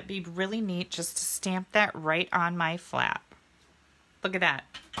 I thought it'd be really neat just to stamp that right on my flap. Look at that.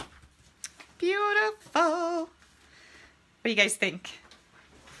 Beautiful. What do you guys think?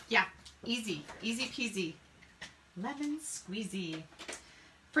 Yeah, easy, easy peasy. Lemon squeezy.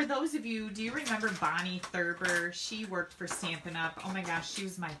 For those of you, do you remember Bonnie Thurber? She worked for Stampin' Up. Oh my gosh, she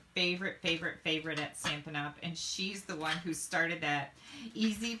was my favorite at Stampin' Up. And she's the one who started that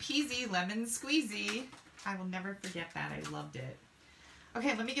easy peasy lemon squeezy. I will never forget that. I loved it.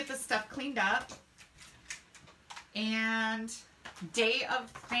 Okay, let me get this stuff cleaned up. And Day of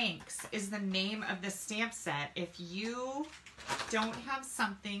Thanks is the name of the stamp set. If you don't have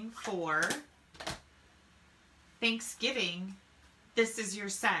something for Thanksgiving, this is your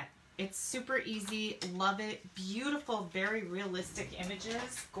set. It's super easy. Love it. Beautiful, very realistic images.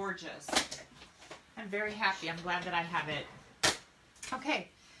 Gorgeous. I'm very happy. I'm glad that I have it. Okay,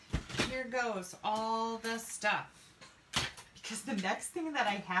 here goes all the stuff. Because the next thing that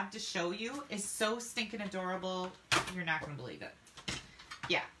I have to show you is so stinking adorable, you're not going to believe it.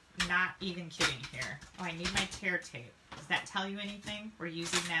 Yeah, not even kidding here. Oh, I need my tear tape. Does that tell you anything? We're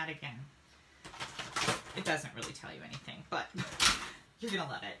using that again. It doesn't really tell you anything, but you're going to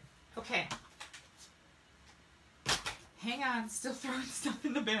love it. Okay. Hang on, still throwing stuff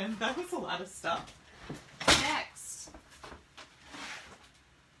in the bin. That was a lot of stuff. Next.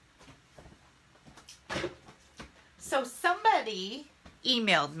 So somebody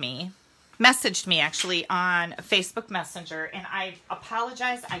emailed me, messaged me actually on Facebook Messenger, and I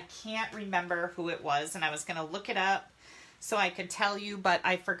apologize, I can't remember who it was, and I was going to look it up so I could tell you, but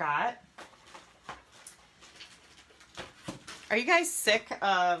I forgot. Are you guys sick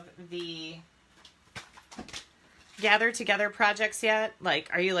of the Gather Together projects yet? Like,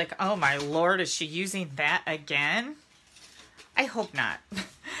 are you like, oh my Lord, is she using that again? I hope not.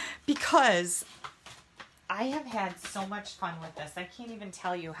 Because I have had so much fun with this. I can't even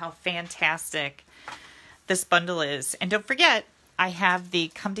tell you how fantastic this bundle is. And don't forget, I have the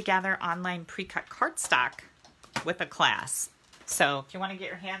Come Together online pre-cut cardstock with a class. So if you want to get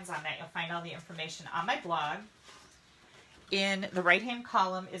your hands on that, you'll find all the information on my blog. In the right-hand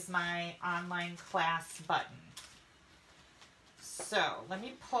column is my online class button. So let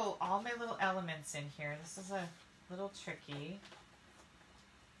me pull all my little elements in here. This is a little tricky.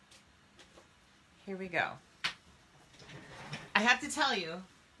 Here we go. I have to tell you,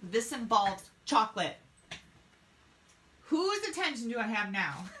 this involves chocolate. Whose attention do I have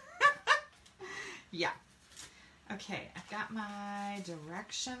now? Yeah. Okay, I've got my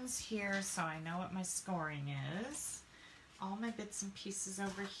directions here so I know what my scoring is. All my bits and pieces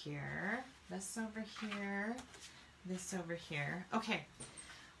over here. This over here. This over here. Okay.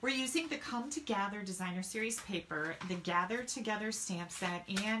 We're using the Come Together Designer Series paper, the Gather Together stamp set,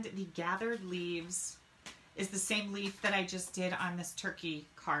 and the Gathered Leaves is the same leaf that I just did on this turkey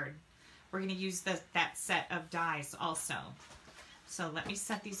card. We're going to use that set of dies also. So let me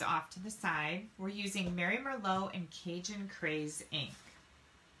set these off to the side. We're using Mary Merlot and Cajun Craze ink.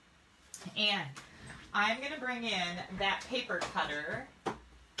 And I'm going to bring in that paper cutter.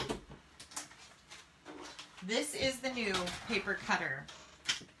 This is the new paper cutter.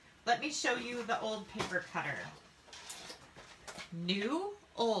 Let me show you the old paper cutter. New,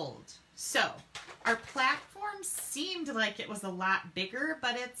 old. So our platform seemed like it was a lot bigger,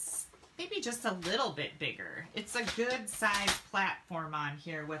 but it's maybe just a little bit bigger. It's a good size platform on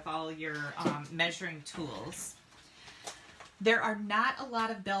here with all your measuring tools. There are not a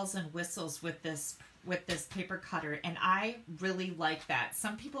lot of bells and whistles with this paper cutter, and I really like that.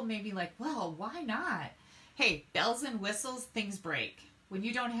 Some people may be like, well, why not? Hey, bells and whistles, things break. When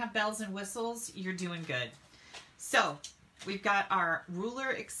you don't have bells and whistles, you're doing good. So we've got our ruler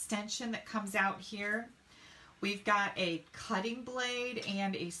extension that comes out here. We've got a cutting blade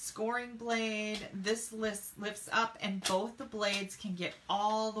and a scoring blade. This lifts up, and both the blades can get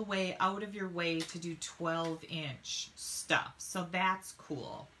all the way out of your way to do 12-inch stuff. So that's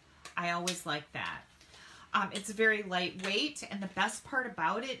cool. I always like that. It's very lightweight, and the best part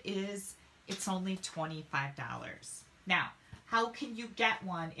about it is it's only $25. Now, how can you get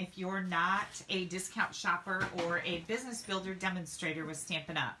one if you're not a discount shopper or a business builder demonstrator with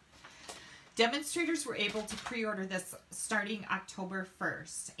Stampin' Up? Demonstrators were able to pre-order this starting October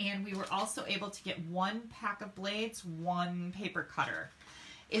 1st, and we were also able to get 1 pack of blades, 1 paper cutter.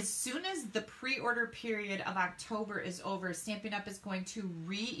 As soon as the pre-order period of October is over, Stampin' Up is going to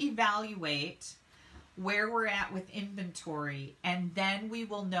reevaluate where we're at with inventory, and then we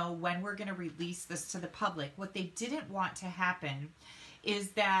will know when we're going to release this to the public. What they didn't want to happen is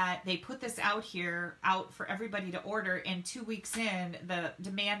that they put this out for everybody to order, and 2 weeks in, the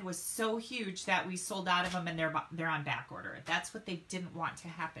demand was so huge that we sold out of them, and they're on back order. That's what they didn't want to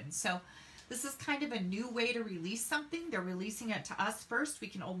happen. So this is kind of a new way to release something. They're releasing it to us first. We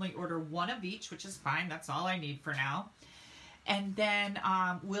can only order 1 of each, which is fine. That's all I need for now. And then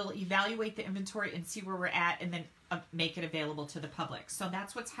we'll evaluate the inventory and see where we're at, and then make it available to the public. So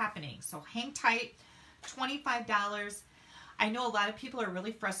that's what's happening. So hang tight, $25. I know a lot of people are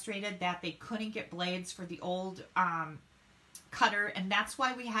really frustrated that they couldn't get blades for the old cutter, and that's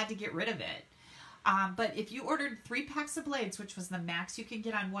why we had to get rid of it. But if you ordered 3 packs of blades, which was the max you can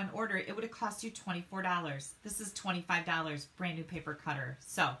get on 1 order, it would have cost you $24. This is $25, brand new paper cutter.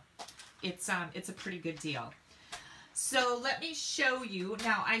 So it's a pretty good deal. So let me show you.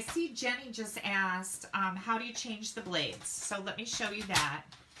 Now, I see Jenny just asked, how do you change the blades? So let me show you that.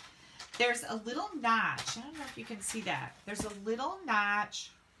 There's a little notch. I don't know if you can see that. There's a little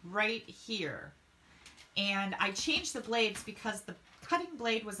notch right here. And I changed the blades because the cutting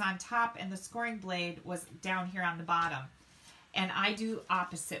blade was on top and the scoring blade was down here on the bottom. And I do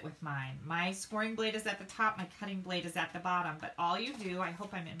opposite with mine. My scoring blade is at the top, my cutting blade is at the bottom. But all you do, I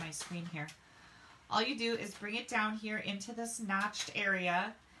hope I'm in my screen here. All you do is bring it down here into this notched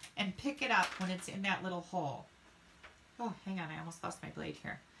area and pick it up when it's in that little hole. Oh, hang on, I almost lost my blade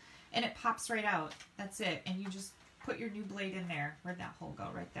here. And it pops right out. That's it. And you just put your new blade in there. Where'd that hole go?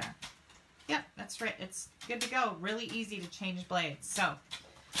 Right there. Yep, that's right. It's good to go. Really easy to change blades. So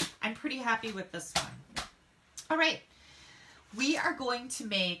I'm pretty happy with this one. All right. We are going to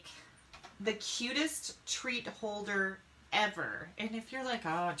make the cutest treat holder ever. And if you're like,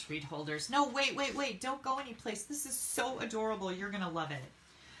 oh, treat holders. No, wait. Don't go anyplace. This is so adorable. You're going to love it.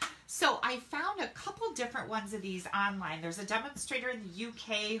 So I found a couple different ones of these online. There's a demonstrator in the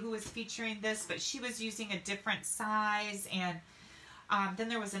UK who was featuring this, but she was using a different size. And then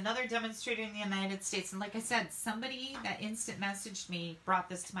there was another demonstrator in the United States. And like I said, somebody that instant messaged me brought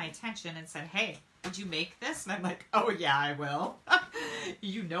this to my attention and said, hey, would you make this? And I'm like, oh yeah, I will.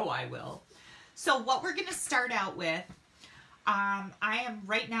 You know I will. So what we're going to start out with, I am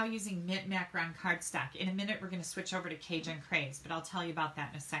right now using Mint Macaron cardstock. In a minute, we're going to switch over to Cajun Craze, but I'll tell you about that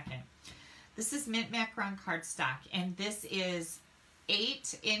in a second. This is Mint Macaron cardstock, and this is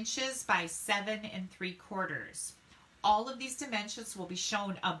 8 inches by 7 3/4. All of these dimensions will be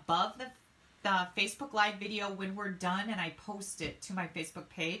shown above the Facebook Live video when we're done, and I post it to my Facebook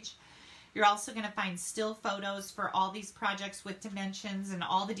page. You're also going to find still photos for all these projects with dimensions and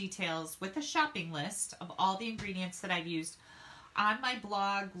all the details with a shopping list of all the ingredients that I've used on my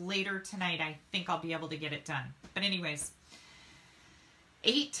blog later tonight. I think I'll be able to get it done. But anyways,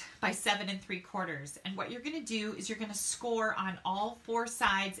 8 by 7 3/4. And what you're going to do is you're going to score on all 4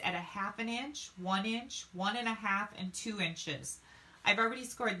 sides at 1/2 inch, 1 inch, 1.5, and 2 inches. I've already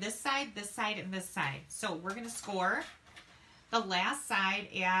scored this side, and this side. So we're going to score the last side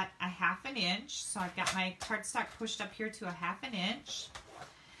at 1/2 inch. So I've got my cardstock pushed up here to 1/2 inch.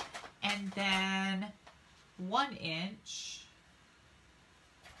 And then 1 inch.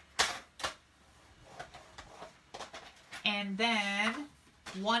 And then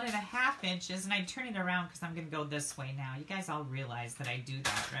 1.5 inches, and I turn it around because I'm going to go this way now. You guys all realize that I do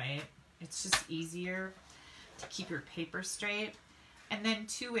that, right? It's just easier to keep your paper straight. And then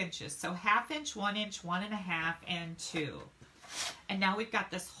 2 inches. So 1/2 inch, 1 inch, 1.5, and 2. And now we've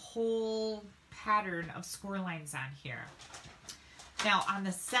got this whole pattern of score lines on here. Now on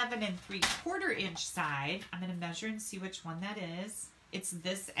the 7 3/4 inch side, I'm going to measure and see which one that is. It's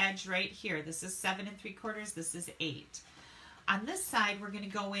this edge right here. This is 7 3/4, this is 8. On this side, we're going to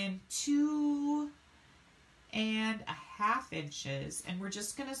go in 2 1/2 inches, and we're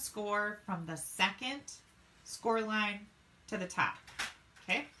just going to score from the second score line to the top.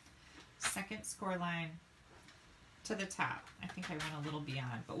 Okay? Second score line to the top. I think I went a little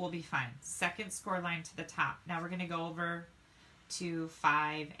beyond, but we'll be fine. Second score line to the top. Now we're going to go over to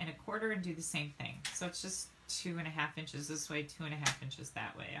 5 1/4 and do the same thing. So it's just 2 1/2 inches this way, 2 1/2 inches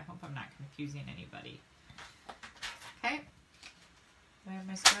that way. I hope I'm not confusing anybody. Okay. Do I have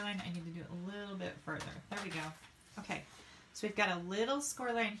my score line? I need to do it a little bit further. There we go. Okay. So we've got a little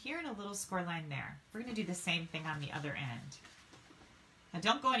score line here and a little score line there. We're going to do the same thing on the other end. Now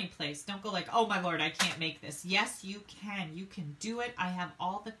don't go anyplace. Don't go like, oh my Lord, I can't make this. Yes, you can. You can do it. I have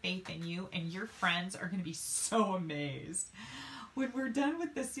all the faith in you, and your friends are going to be so amazed when we're done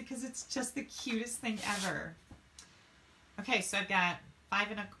with this because it's just the cutest thing ever. Okay, so I've got 5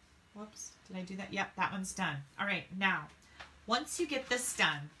 1/4. Whoops, did I do that? Yep, that one's done. All right, now, once you get this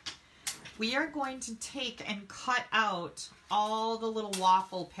done, we are going to take and cut out all the little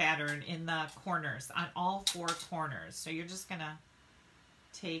waffle pattern in the corners, on all 4 corners. So you're just going to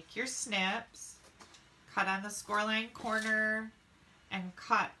take your snips, cut on the score line corner, and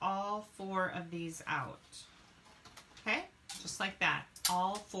cut all 4 of these out. Okay? Just like that.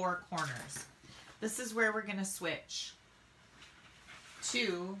 All 4 corners. This is where we're going to switch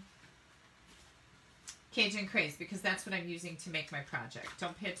to Cajun Craze because that's what I'm using to make my project.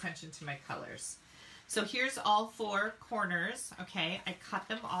 Don't pay attention to my colors. So here's all 4 corners. Okay? I cut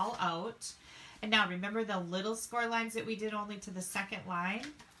them all out. And now remember the little score lines that we did only to the second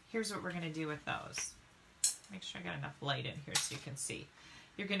line? Here's what we're going to do with those. Make sure I got enough light in here so you can see.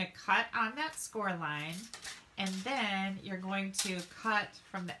 You're going to cut on that score line, and then you're going to cut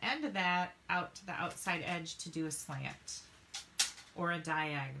from the end of that out to the outside edge to do a slant or a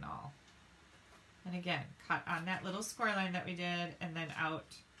diagonal. And again, cut on that little score line that we did and then out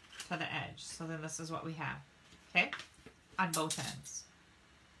to the edge. So then this is what we have, okay, on both ends.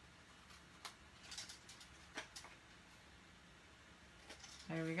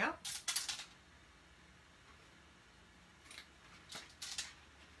 There we go.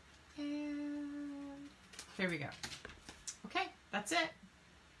 And here we go. Okay, that's it.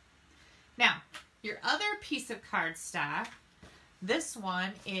 Now, your other piece of cardstock, this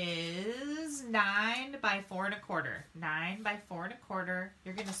one is 9 by 4 1/4. 9 by 4 1/4.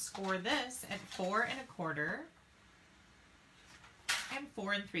 You're going to score this at 4 1/4 and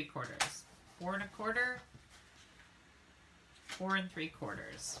 4 3/4. 4 1/4, 4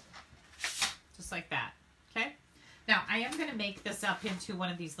 3/4. Just like that. Okay? Now, I am going to make this up into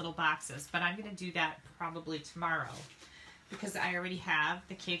one of these little boxes, but I'm going to do that probably tomorrow because I already have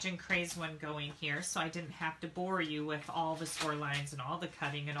the Cajun Craze one going here, so I didn't have to bore you with all the score lines and all the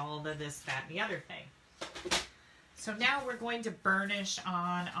cutting and all the this, that, and the other thing. So now we're going to burnish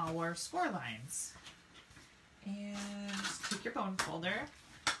on our score lines. And take your bone folder,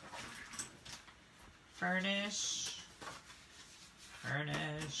 burnish,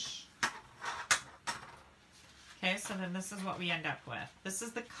 burnish. Okay, so then this is what we end up with. This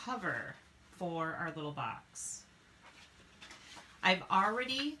is the cover for our little box. I've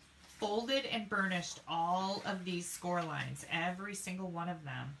already folded and burnished all of these score lines, every single one of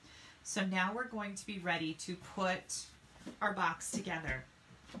them. So now we're going to be ready to put our box together.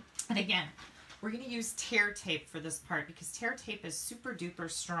 And again, we're going to use tear tape for this part because tear tape is super duper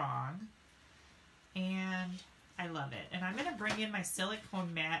strong. And I love it. And I'm going to bring in my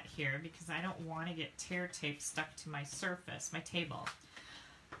silicone mat here because I don't want to get tear tape stuck to my surface, my table.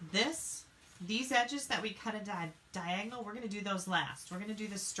 These edges that we cut a diagonal, we're going to do those last. We're going to do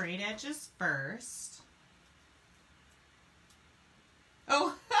the straight edges first.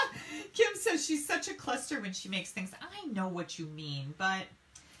 Oh, Kim says she's such a cluster when she makes things. I know what you mean, but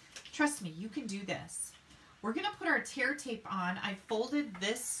trust me, you can do this. We're going to put our tear tape on. I folded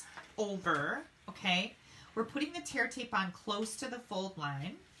this over, okay? We're putting the tear tape on close to the fold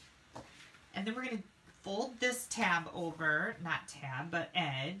line. And then we're going to fold this tab over, not tab, but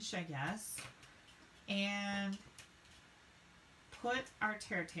edge, I guess. And put our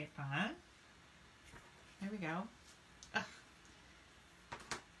tear tape on. There we go. Ugh.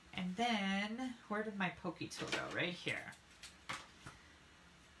 And then, where did my pokey tool go? Right here.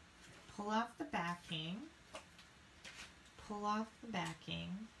 Pull off the backing. Pull off the backing.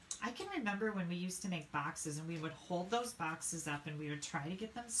 I can remember when we used to make boxes and we would hold those boxes up and we would try to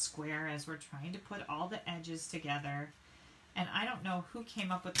get them square as we're trying to put all the edges together. And I don't know who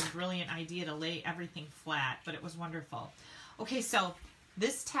came up with the brilliant idea to lay everything flat, but it was wonderful. Okay, so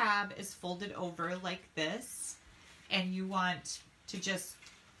this tab is folded over like this, and you want to just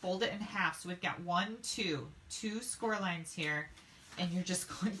fold it in half. So we've got two score lines here, and you're just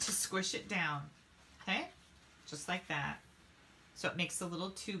going to squish it down, okay? Just like that. So it makes a little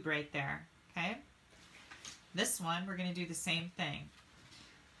tube right there, okay? This one, we're gonna do the same thing.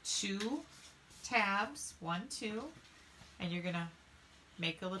 2 tabs, 1, 2, and you're gonna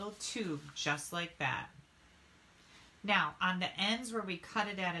make a little tube just like that. Now, on the ends where we cut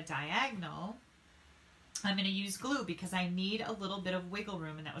it at a diagonal, I'm going to use glue because I need a little bit of wiggle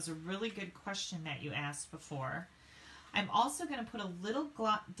room, and that was a really good question that you asked before. I'm also going to put a little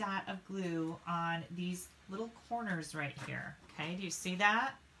dot of glue on these little corners right here. Okay, do you see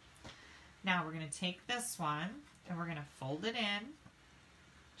that? Now we're going to take this one and we're going to fold it in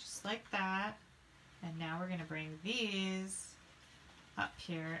just like that. And now we're going to bring these up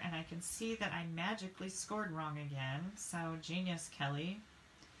here, and I can see that I magically scored wrong again. So genius, Kelly.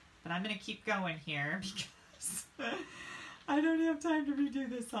 But I'm going to keep going here because I don't have time to redo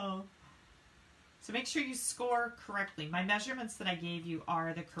this all. So make sure you score correctly. My measurements that I gave you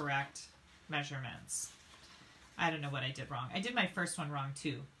are the correct measurements. I don't know what I did wrong. I did my first one wrong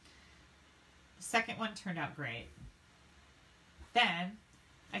too. The second one turned out great. Then,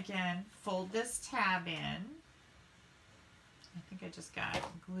 again, fold this tab in. I think I just got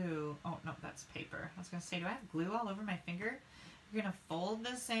glue. Oh, no, that's paper. I was going to say, do I have glue all over my finger? You're going to fold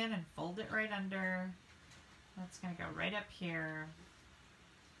this in and fold it right under. That's going to go right up here.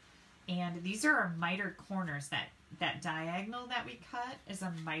 And these are our mitered corners. That diagonal that we cut is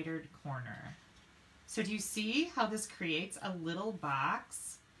a mitered corner. So do you see how this creates a little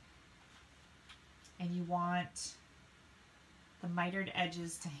box? And you want the mitered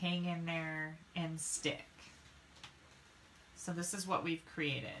edges to hang in there and stick. So this is what we've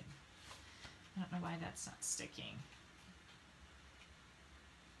created. I don't know why that's not sticking.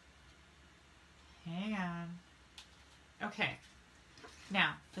 Hang on. Okay.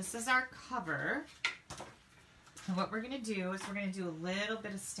 Now, this is our cover. And what we're going to do is we're going to do a little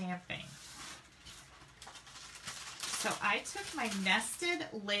bit of stamping. So I took my nested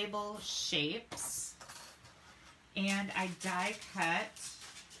label shapes and I die cut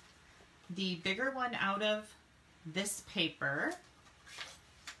the bigger one out of this paper,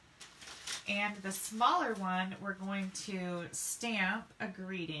 and the smaller one we're going to stamp a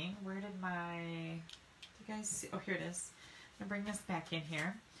greeting. Where did you guys see? Oh, here it is. I'm going to bring this back in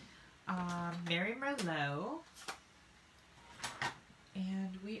here. Mary Merlot,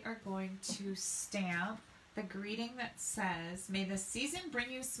 and we are going to stamp the greeting that says, "May the season bring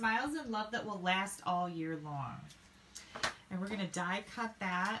you smiles and love that will last all year long." And we're going to die cut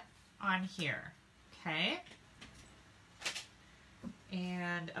that on here, okay?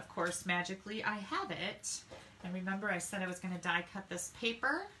 And of course, magically, I have it. And remember, I said I was going to die cut this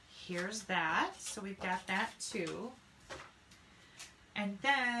paper. Here's that. So we've got that too. And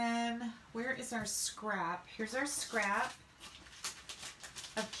then, where is our scrap? Here's our scrap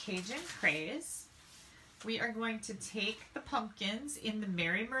of Cajun Craze. We are going to take the pumpkins in the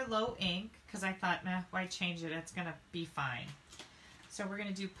Mary Merlot ink, because I thought, nah, why change it? It's going to be fine. So we're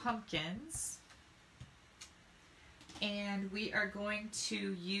going to do pumpkins. And we are going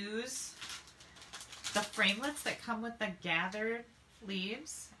to use the framelits that come with the gathered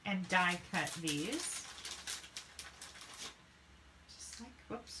leaves and die cut these. Just like,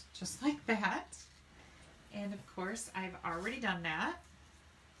 whoops, just like that. And of course, I've already done that.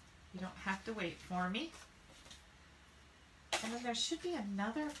 You don't have to wait for me. And then there should be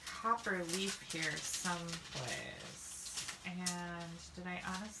another copper leaf here someplace. And did I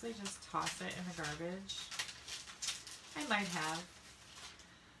honestly just toss it in the garbage? I might have.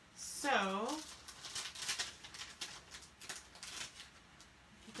 So,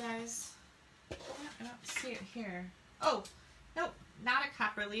 you guys, I don't see it here. Oh, nope, not a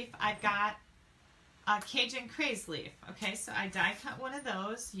copper leaf. I've got a Cajun Craze leaf. Okay, so I die cut one of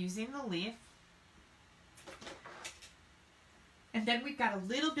those using the leaf. And then we've got a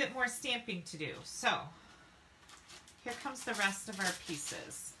little bit more stamping to do. So, here comes the rest of our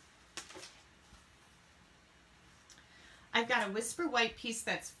pieces. I've got a Whisper White piece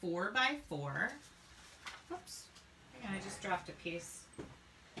that's 4 by 4. Oops, hang on, I just dropped a piece.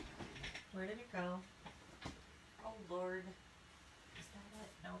 Where did it go? Oh Lord, is that it?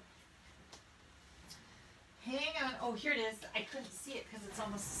 Nope. Hang on, oh here it is. I couldn't see it because it's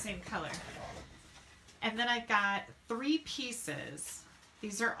almost the same color. And then I've got 3 pieces.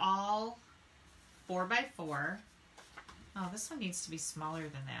 These are all 4 by 4. Oh, this one needs to be smaller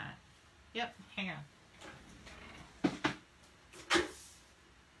than that. Yep, hang on.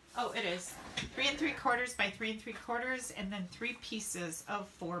 Oh, it is 3 3/4 by 3 3/4, and then 3 pieces of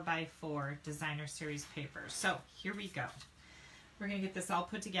 4 by 4 designer series paper. So here we go. We're gonna get this all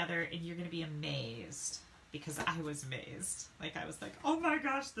put together, and you're gonna be amazed, because I was amazed. Like, I was like, oh my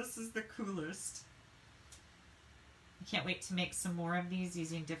gosh, this is the coolest. I can't wait to make some more of these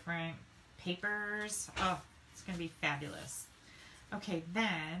using different papers. Oh, it's gonna be fabulous. Okay,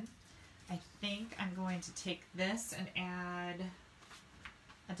 then I think I'm going to take this and add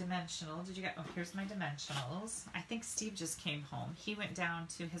a dimensional. Did you get, oh, here's my dimensionals. I think Steve just came home. He went down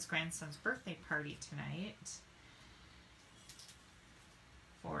to his grandson's birthday party tonight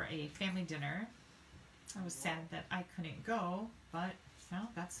for a family dinner. I was sad that I couldn't go, but you know,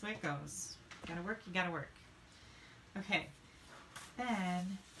 that's the way it goes. You gotta work, you gotta work. Okay,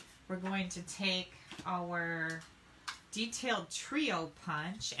 then we're going to take our detailed trio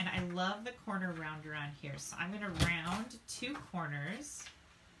punch, and I love the corner rounder on here, so I'm going to round 2 corners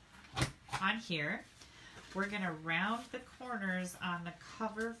on here. We're going to round the corners on the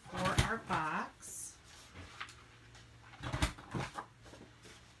cover for our box.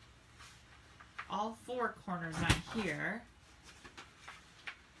 All 4 corners on here.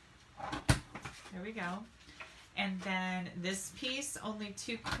 There we go. And then this piece, only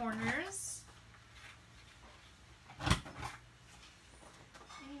 2 corners.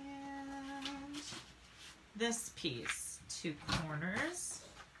 And this piece, 2 corners.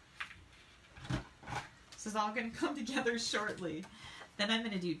 This is all going to come together shortly. Then I'm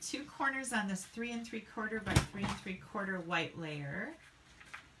going to do 2 corners on this 3 3/4 by 3 3/4 white layer.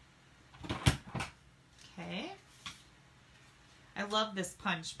 Okay. I love this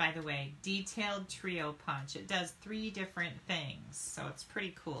punch, by the way. Detailed trio punch. It does 3 different things, so it's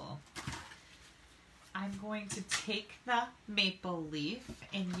pretty cool. I'm going to take the maple leaf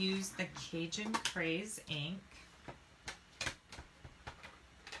and use the Cajun Craze ink.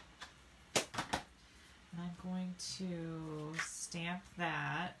 And I'm going to stamp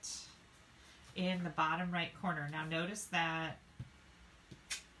that in the bottom right corner. Now notice that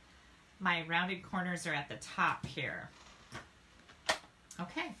my rounded corners are at the top here.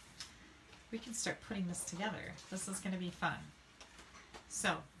 Okay, we can start putting this together. This is going to be fun.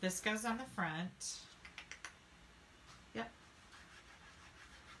 So this goes on the front. Yep.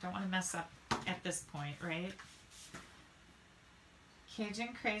 Don't want to mess up at this point, right?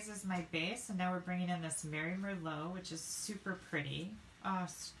 Cajun Craze is my base, and now we're bringing in this Mary Merlot, which is super pretty. Oh,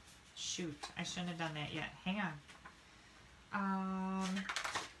 shoot. I shouldn't have done that yet. Hang on.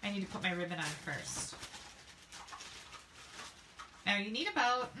 I need to put my ribbon on first. Now you need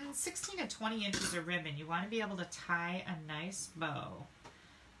about 16 to 20 inches of ribbon. You want to be able to tie a nice bow.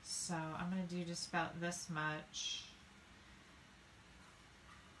 So I'm going to do just about this much.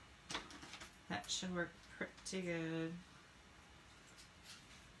 That should work pretty good.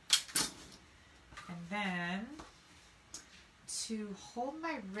 And then to hold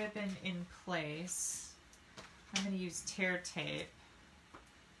my ribbon in place, I'm going to use tear tape.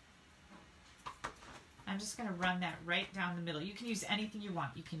 I'm just going to run that right down the middle. You can use anything you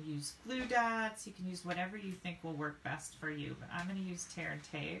want. You can use glue dots. You can use whatever you think will work best for you. But I'm going to use tear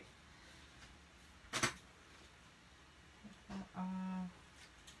tape.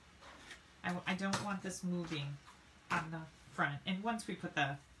 I don't want this moving on the front. And once we put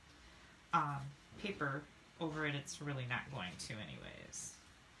the paper over it, it's really not going to anyways.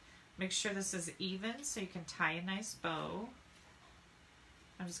 Make sure this is even so you can tie a nice bow.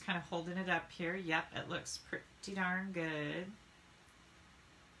 I'm just kind of holding it up here. Yep, it looks pretty darn good.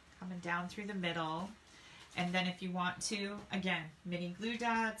 Coming down through the middle. And then if you want to, again, mini glue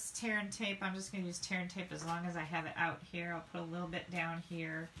dots, tear and tape. I'm just going to use tear and tape as long as I have it out here. I'll put a little bit down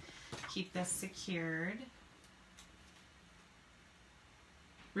here. Keep this secured.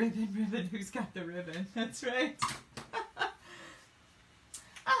 Ribbon, ribbon. Who's got the ribbon? That's right.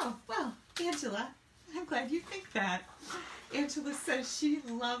 Oh, well, Angela, I'm glad you think that. Angela says she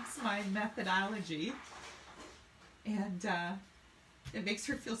loves my methodology, and it makes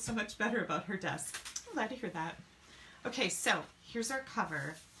her feel so much better about her desk. I'm glad to hear that. Okay, so here's our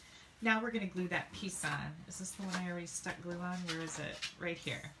cover. Now we're going to glue that piece on. Is this the one I already stuck glue on? Where is it? Right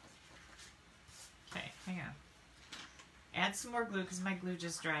here. Okay, hang on. Add some more glue because my glue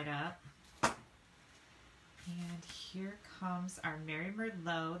just dried up. And here comes our Mary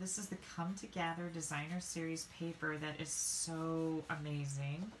Merlot. This is the Come Together Designer Series paper that is so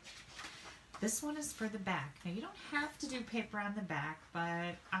amazing. This one is for the back. Now you don't have to do paper on the back,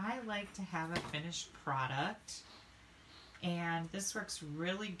 but I like to have a finished product. And this works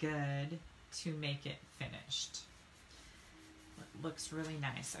really good to make it finished. It looks really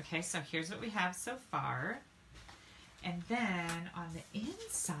nice. Okay, so here's what we have so far. And then on the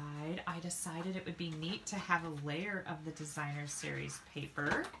inside, I decided it would be neat to have a layer of the designer series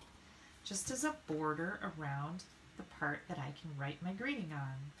paper just as a border around the part that I can write my greeting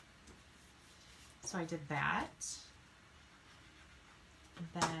on. So I did that.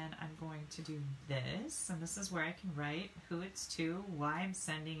 And then I'm going to do this, and this is where I can write who it's to, why I'm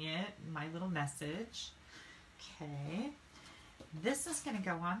sending it, my little message. Okay. This is going to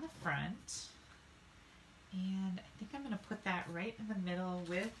go on the front. And I think I'm going to put that right in the middle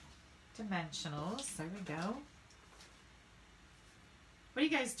with dimensionals. There we go. What are you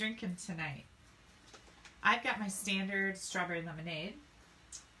guys drinking tonight? I've got my standard strawberry lemonade.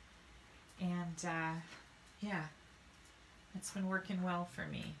 And yeah, it's been working well for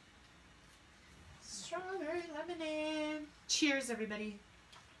me. Strawberry lemonade. Cheers, everybody.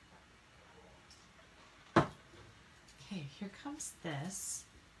 Okay, here comes this.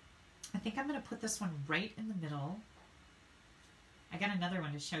 I think I'm going to put this one right in the middle. I got another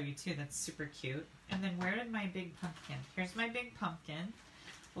one to show you too that's super cute. And then where did my big pumpkin? Here's my big pumpkin.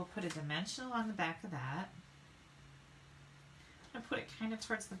 We'll put a dimensional on the back of that. I'm going to put it kind of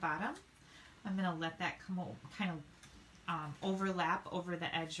towards the bottom. I'm going to let that come kind of overlap over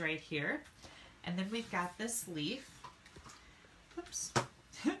the edge right here. And then we've got this leaf. Whoops.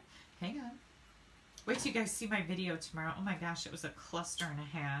 Hang on. Wait till you guys see my video tomorrow. Oh my gosh, it was a cluster and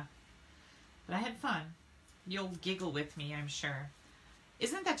a half. But I had fun. You'll giggle with me, I'm sure.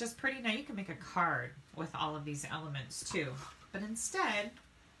 Isn't that just pretty? Now you can make a card with all of these elements too. But instead,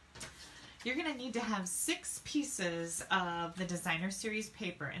 you're going to need to have 6 pieces of the designer series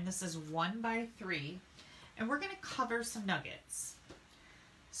paper. And this is 1 by 3. And we're going to cover some nuggets.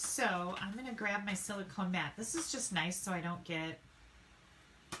 So I'm going to grab my silicone mat. This is just nice so I don't get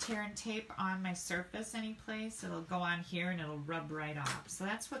tear and tape on my surface any place. It'll go on here and it'll rub right off. So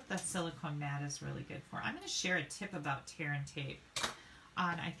that's what the silicone mat is really good for. I'm going to share a tip about tear and tape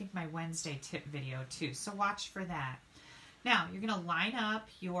on, I think, my Wednesday tip video too. So watch for that. Now you're going to line up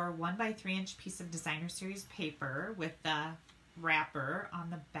your 1 by 3 inch piece of designer series paper with the wrapper on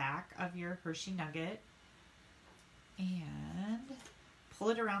the back of your Hershey Nugget and pull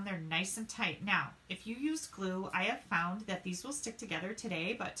it around there nice and tight. Now, if you use glue, I have found that these will stick together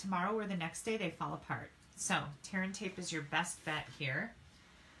today, but tomorrow or the next day they fall apart. So tear and tape is your best bet here.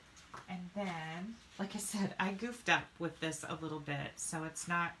 And then, like I said, I goofed up with this a little bit, so it's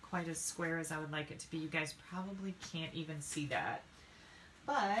not quite as square as I would like it to be. You guys probably can't even see that.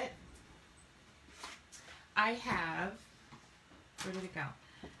 But I have, where did it go?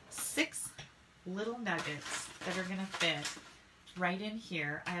 6 little nuggets that are going to fit right in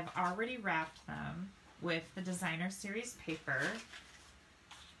here. I have already wrapped them with the designer series paper.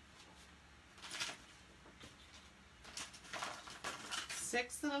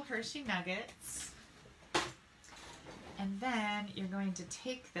 Six little Hershey nuggets. And then you're going to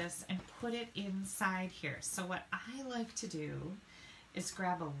take this and put it inside here. So what I like to do is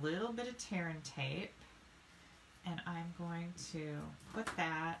grab a little bit of tear and tape, and I'm going to put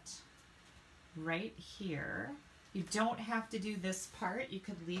that right here. You don't have to do this part. You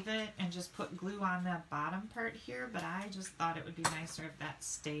could leave it and just put glue on the bottom part here, but I just thought it would be nicer if that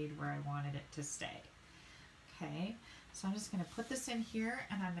stayed where I wanted it to stay. Okay, so I'm just going to put this in here,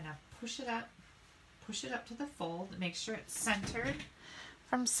 and I'm going to push it up to the fold. Make sure it's centered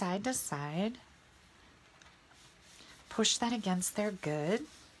from side to side. Push that against there, good.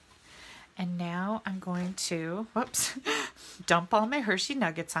 And now I'm going to, whoops, dump all my Hershey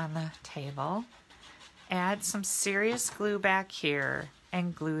Nuggets on the table. Add some serious glue back here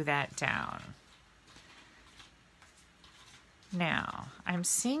and glue that down. Now, I'm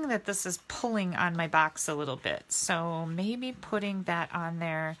seeing that this is pulling on my box a little bit, so maybe putting that on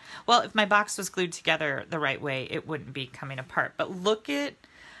there. Well, if my box was glued together the right way, it wouldn't be coming apart. But look at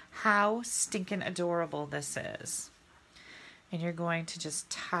how stinking adorable this is. And you're going to just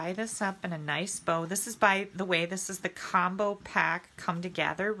tie this up in a nice bow. This is, by the way, this is the combo pack come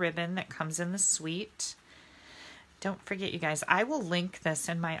together ribbon that comes in the suite. Don't forget, you guys, I will link this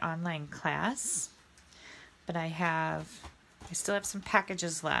in my online class, but I still have some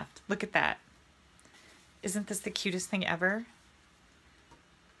packages left. Look at that. Isn't this the cutest thing ever?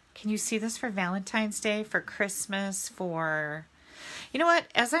 Can you see this for Valentine's Day, for Christmas, for... You know what?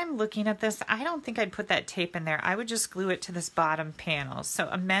 As I'm looking at this, I don't think I'd put that tape in there. I would just glue it to this bottom panel. So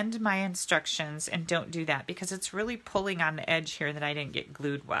amend my instructions and don't do that, because it's really pulling on the edge here that I didn't get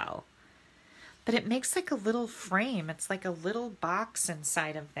glued well. But it makes like a little frame. It's like a little box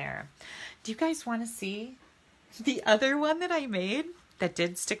inside of there. Do you guys want to see the other one that I made that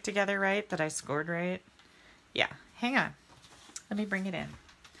did stick together right, that I scored right? Yeah, hang on. Let me bring it in.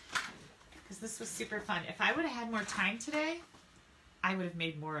 because this was super fun. If I would have had more time today, I would have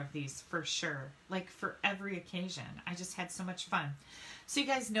made more of these for sure. Like for every occasion. I just had so much fun. So you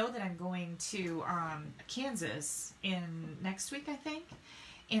guys know that I'm going to Kansas in next week, I think.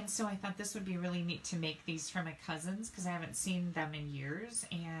 And so I thought this would be really neat to make these for my cousins because I haven't seen them in years.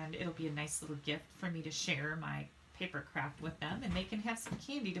 And it'll be a nice little gift for me to share my paper craft with them. And they can have some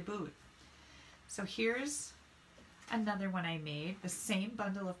candy to boot. So here's another one I made. The same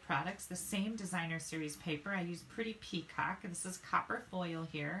bundle of products, the same designer series paper. I used Pretty Peacock. This is copper foil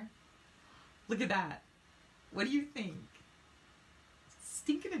here. Look at that. What do you think?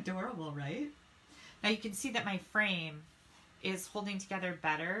 Stinking adorable, right? Now you can see that my frame is holding together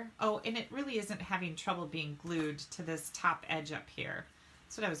better. Oh, and it really isn't having trouble being glued to this top edge up here.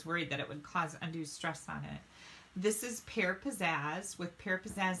 That's what I was worried that it would cause undue stress on it. This is Pear Pizzazz with Pear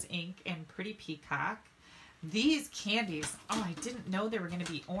Pizzazz ink and Pretty Peacock. These candies, oh, I didn't know they were going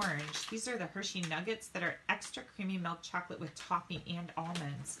to be orange. These are the Hershey Nuggets that are extra creamy milk chocolate with toffee and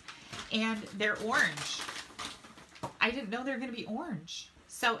almonds. And they're orange. I didn't know they were going to be orange.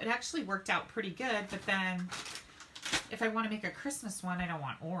 So it actually worked out pretty good, but then if I want to make a Christmas one, I don't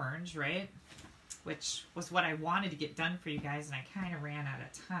want orange, right? Which was what I wanted to get done for you guys, and I kind of ran out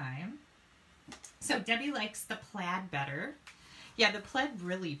of time. So Debbie likes the plaid better. Yeah, the plaid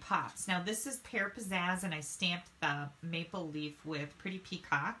really pops. Now this is Pear Pizzazz, and I stamped the maple leaf with Pretty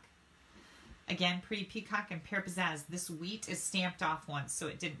Peacock. Again, Pretty Peacock and Pear Pizzazz. This wheat is stamped off once, so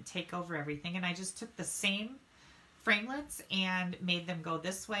it didn't take over everything. And I just took the same framelits and made them go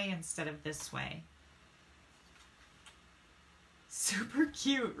this way instead of this way. Super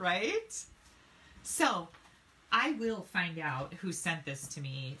cute, right? So I will find out who sent this to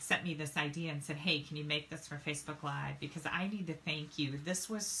me, sent me this idea and said, hey, can you make this for Facebook Live? Because I need to thank you. This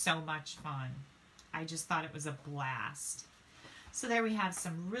was so much fun. I just thought it was a blast. So there we have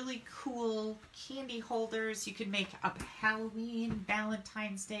some really cool candy holders. You can make up Halloween,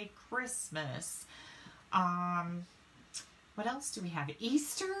 Valentine's Day, Christmas. What else do we have?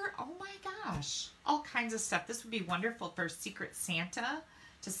 Easter? Oh my gosh. All kinds of stuff. This would be wonderful for Secret Santa,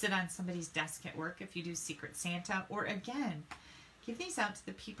 to sit on somebody's desk at work if you do Secret Santa. Or again, give these out to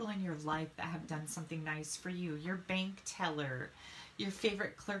the people in your life that have done something nice for you. Your bank teller, your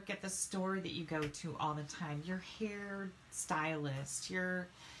favorite clerk at the store that you go to all the time, your hair stylist, your,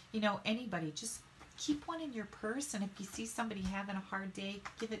 anybody. Just keep one in your purse, and if you see somebody having a hard day,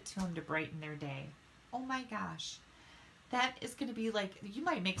 give it to them to brighten their day. Oh my gosh. That is going to be like, you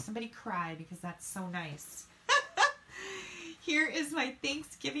might make somebody cry because that's so nice. Here is my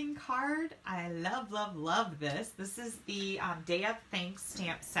Thanksgiving card. I love, love, love this. This is the Day of Thanks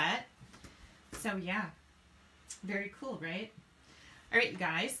stamp set. So yeah, very cool, right? All right, you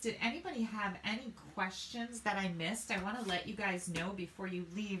guys, did anybody have any questions that I missed? I want to let you guys know before you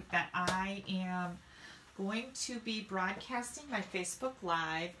leave that I am going to be broadcasting my Facebook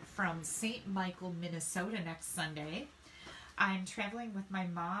Live from St. Michael, Minnesota next Sunday. I'm traveling with my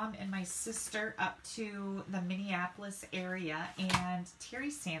mom and my sister up to the Minneapolis area, and Terry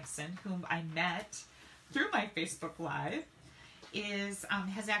Sampson, whom I met through my Facebook Live,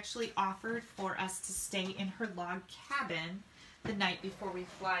 has actually offered for us to stay in her log cabin the night before we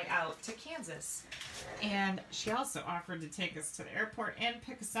fly out to Kansas. And she also offered to take us to the airport and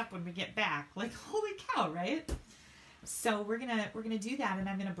pick us up when we get back. Like, holy cow, right? So we're gonna do that, and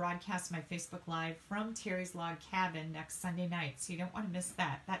I'm gonna broadcast my Facebook Live from Terry's log cabin next Sunday night. So you don't want to miss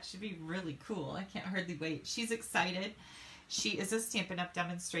that. That should be really cool. I can't hardly wait. She's excited. She is a Stampin' Up!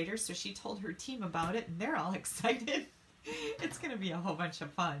 Demonstrator, so she told her team about it, and they're all excited. It's gonna be a whole bunch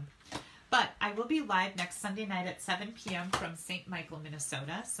of fun. But I will be live next Sunday night at 7 p.m. from St. Michael,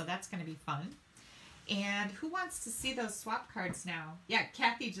 Minnesota. So that's gonna be fun. And who wants to see those swap cards now? Yeah,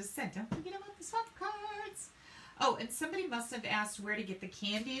 Kathy just said, don't forget about the swap cards. Oh, and somebody must have asked where to get the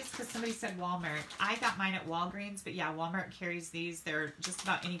candies, because somebody said Walmart. I got mine at Walgreens, but yeah, Walmart carries these. They're just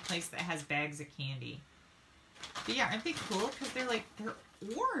about any place that has bags of candy. But yeah, aren't they cool? Because they're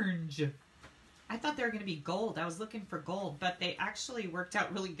orange. I thought they were going to be gold. I was looking for gold, but they actually worked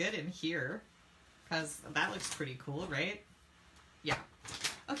out really good in here, because that looks pretty cool, right? Yeah.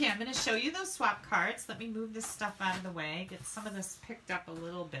 Okay, I'm going to show you those swap cards. Let me move this stuff out of the way, get some of this picked up a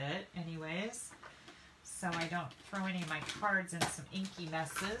little bit anyways, so I don't throw any of my cards in some inky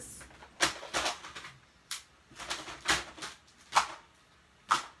messes.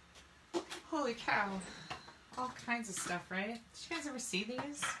 Holy cow. All kinds of stuff, right? Did you guys ever see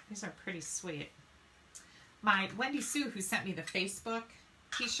these? These are pretty sweet. My Wendy Sue, who sent me the Facebook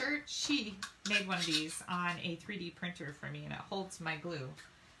t-shirt, she made one of these on a 3D printer for me, and it holds my glue.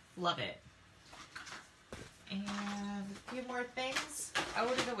 Love it. And a few more things out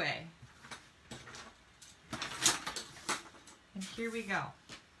of the way. here we go.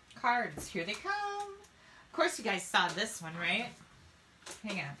 Cards, here they come. Of course you guys saw this one, right?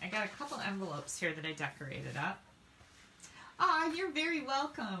 Hang on, I got a couple envelopes here that I decorated up. Ah, you're very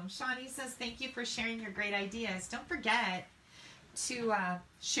welcome. Shawnee says, thank you for sharing your great ideas. Don't forget to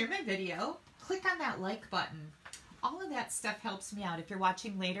share my video. Click on that like button. All of that stuff helps me out. If you're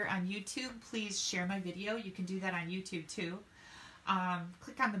watching later on YouTube, please share my video. You can do that on YouTube too.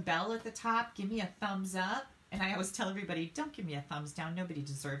 Click on the bell at the top. Give me a thumbs up. And I always tell everybody, don't give me a thumbs down. Nobody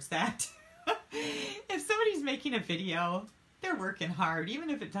deserves that. If somebody's making a video, they're working hard. Even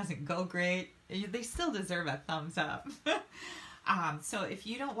if it doesn't go great, they still deserve a thumbs up. So if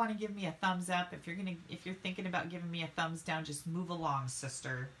you don't want to give me a thumbs up, if you're thinking about giving me a thumbs down, just move along,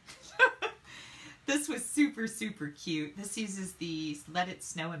 sister. This was super, super cute. This uses the Let It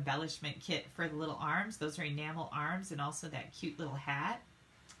Snow embellishment kit for the little arms. Those are enamel arms and also that cute little hat.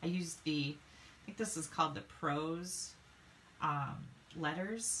 I used I think this is called the Prose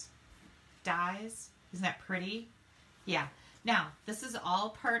letters, dies. Isn't that pretty? Yeah. Now, this is all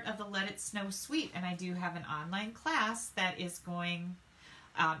part of the Let It Snow suite, and I do have an online class that is going,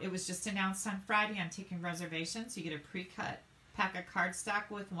 it was just announced on Friday. I'm taking reservations. You get a pre-cut pack of cardstock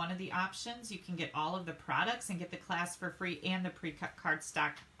with one of the options. You can get all of the products and get the class for free and the pre-cut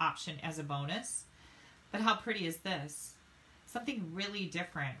cardstock option as a bonus. But how pretty is this? Something really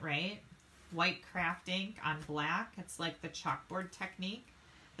different, right? White crafting on black. It's like the chalkboard technique.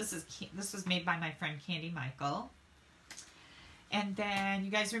 This was made by my friend Candy Michael. And then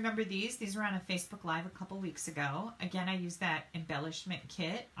you guys remember these? These were on a Facebook Live a couple weeks ago. Again, I used that embellishment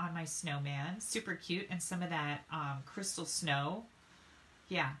kit on my snowman. Super cute. And some of that crystal snow.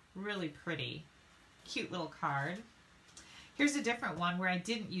 Yeah, really pretty. Cute little card. Here's a different one where I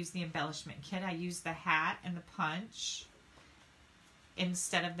didn't use the embellishment kit. I used the hat and the punch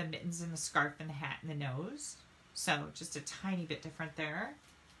instead of the mittens and the scarf and the hat and the nose. So just a tiny bit different there.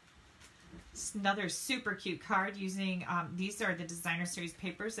 It's another super cute card using, these are the designer series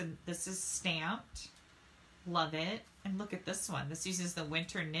papers, and this is stamped. Love it. And look at this one. This uses the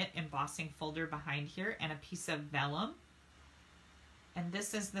winter knit embossing folder behind here and a piece of vellum. And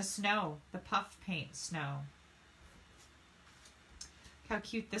this is the snow, the puff paint snow. Look how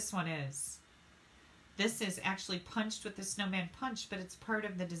cute this one is. This is actually punched with the snowman punch, but it's part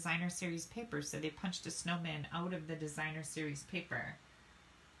of the designer series paper. So they punched a snowman out of the designer series paper.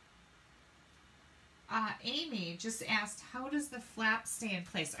 Amy just asked, how does the flap stay in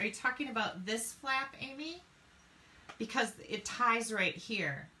place? Are you talking about this flap, Amy? Because it ties right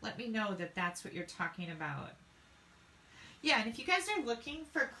here. Let me know that that's what you're talking about. Yeah, and if you guys are looking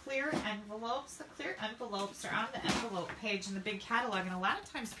for clear envelopes, the clear envelopes are on the envelope page in the big catalog, and a lot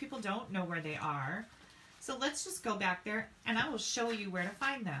of times people don't know where they are. So let's just go back there, and I will show you where to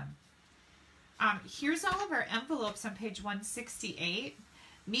find them. Here's all of our envelopes on page 168.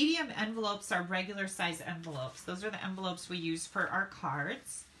 Medium envelopes are regular size envelopes. Those are the envelopes we use for our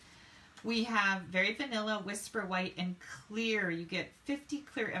cards. We have very vanilla, whisper white, and clear. You get 50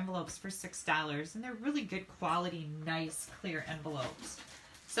 clear envelopes for $6, and they're really good quality, nice clear envelopes.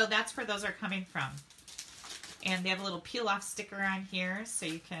 So that's where those are coming from. And they have a little peel off sticker on here, so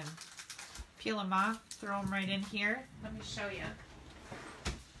you can peel them off, throw them right in here. Let me show you.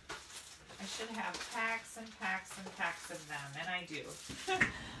 I should have packs and packs and packs of them, and I do.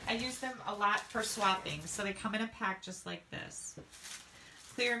 I use them a lot for swapping, so they come in a pack just like this.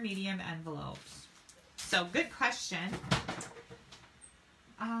 Clear medium envelopes. So, good question.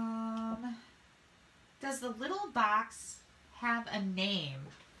 Does the little box have a name?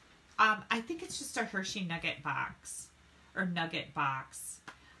 I think it's just a Hershey Nugget box, or Nugget box.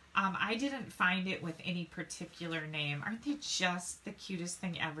 I didn't find it with any particular name. Aren't they just the cutest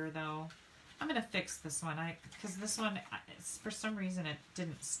thing ever, though? I'm going to fix this one, because this one, for some reason, it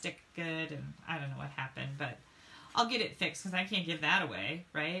didn't stick good, and I don't know what happened, but I'll get it fixed, because I can't give that away,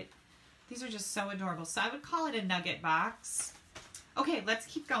 right? These are just so adorable. So I would call it a nugget box. Okay, let's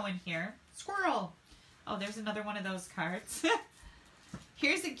keep going here. Squirrel! Oh, there's another one of those cards.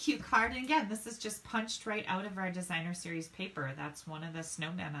 Here's a cute card, and again, this is just punched right out of our designer series paper. That's one of the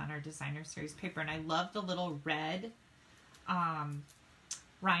snowmen on our designer series paper, and I love the little red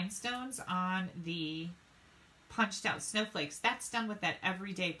rhinestones on the punched out snowflakes. That's done with that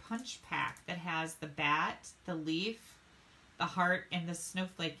everyday punch pack that has the bat, the leaf, the heart, and the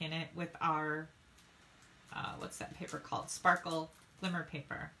snowflake in it with our, what's that paper called? Sparkle glimmer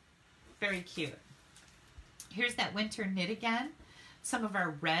paper. Very cute. Here's that winter knit again. Some of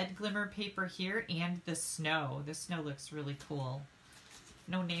our red glimmer paper here and the snow. The snow looks really cool.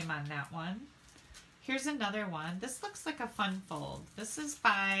 No name on that one. Here's another one. This looks like a fun fold. This is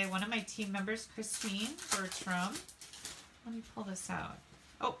by one of my team members, Christine Bertram. Let me pull this out.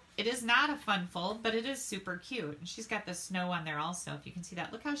 Oh, it is not a fun fold, but it is super cute. And she's got the snow on there also, if you can see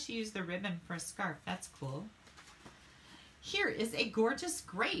that. Look how she used the ribbon for a scarf. That's cool. Here is a gorgeous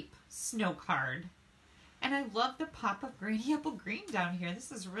grape snow card. And I love the pop of Granny Apple Green down here.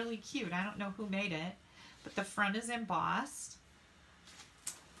 This is really cute. I don't know who made it, but the front is embossed.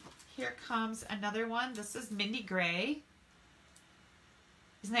 Here comes another one. This is Mindy Gray.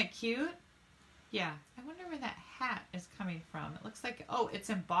 Isn't that cute? Yeah. I wonder where that hat is coming from. It looks like, oh, it's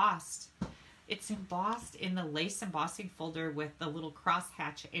embossed. It's embossed in the lace embossing folder with the little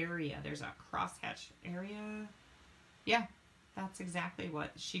crosshatch area. There's a crosshatch area. Yeah, that's exactly what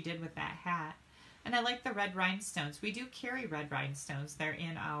she did with that hat. And I like the red rhinestones. We do carry red rhinestones. They're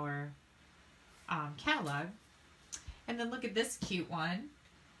in our catalog. And then look at this cute one.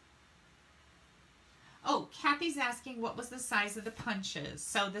 Oh, Kathy's asking what was the size of the punches.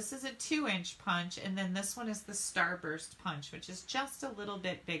 So this is a 2-inch punch, and then this one is the Starburst punch, which is just a little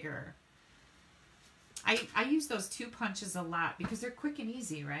bit bigger. I use those 2 punches a lot because they're quick and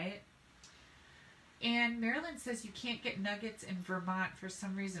easy, right? And Marilyn says you can't get nuggets in Vermont for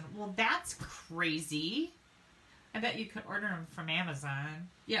some reason. Well, that's crazy. I bet you could order them from Amazon.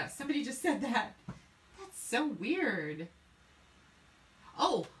 Yeah, somebody just said that. That's so weird.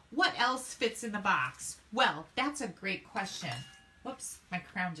 Oh, what else fits in the box? Well, that's a great question. Whoops, my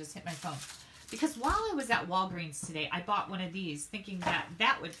crown just hit my phone. Because while I was at Walgreens today, I bought one of these thinking that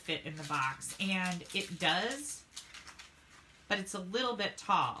that would fit in the box. And it does, but it's a little bit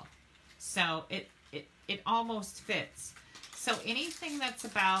tall. So it almost fits. So anything that's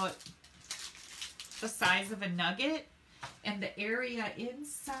about the size of a nugget and the area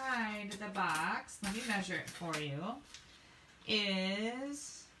inside the box, let me measure it for you,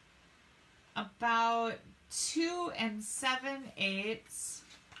 is about 2 7/8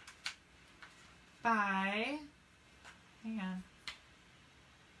 by, hang on,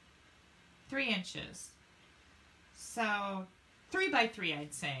 3 inches. So 3 by 3,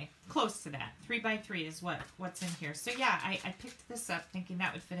 I'd say. Close to that. 3 by 3 is what's in here. So yeah, I picked this up thinking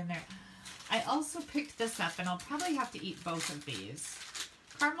that would fit in there. I also picked this up, and I'll probably have to eat both of these.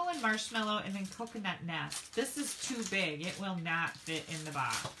 Caramel and marshmallow, and then coconut nest. This is too big. It will not fit in the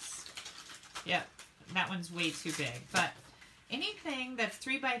box. Yep, that one's way too big. But anything that's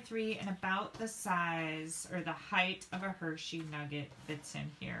 3 by 3 and about the size or the height of a Hershey nugget fits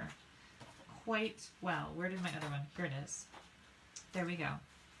in here quite well. Where did my other one? Here it is. There we go.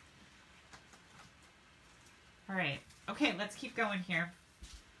 All right. Okay, let's keep going here.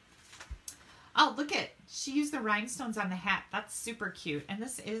 Oh, look at, she used the rhinestones on the hat. That's super cute. And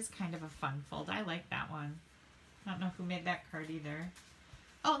this is kind of a fun fold. I like that one. I don't know who made that card either.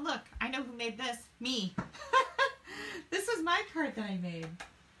 Oh, look, I know who made this. Me. This was my card that I made.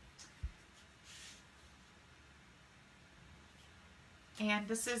 And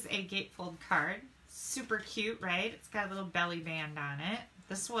this is a gatefold card. Super cute, right? It's got a little belly band on it.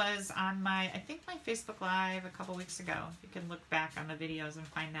 This was on my, I think my Facebook Live a couple weeks ago. You can look back on the videos and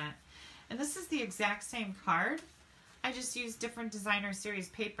find that. And this is the exact same card. I just used different designer series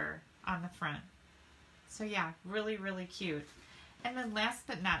paper on the front. So yeah, really, really cute. And then last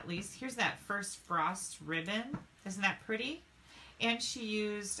but not least, here's that first frost ribbon. Isn't that pretty? And she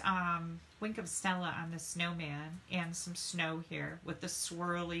used Wink of Stella on the snowman and some snow here with the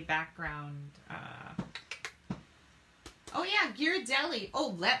swirly background. Oh yeah, Ghirardelli.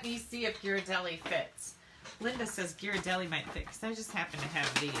 Oh, let me see if Ghirardelli fits. Linda says Ghirardelli might fit because I just happen to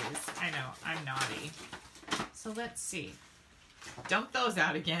have these. I know, I'm naughty. So let's see. Dump those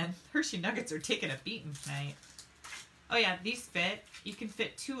out again. Hershey Nuggets are taking a beating tonight. Oh yeah, these fit. You can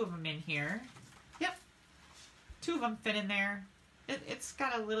fit 2 of them in here. Yep. 2 of them fit in there. It's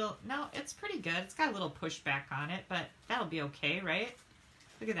got a little, no, it's pretty good. It's got a little pushback on it, but that'll be okay, right?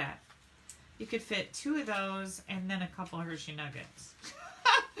 Look at that. You could fit 2 of those and then a couple Hershey Nuggets.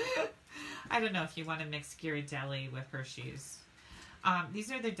 I don't know if you want to mix Ghirardelli with Hershey's.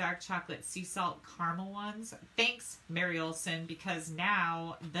 These are the dark chocolate sea salt caramel ones. Thanks, Mary Olson, because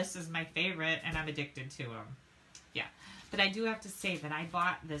now this is my favorite and I'm addicted to them. Yeah, but I do have to say that I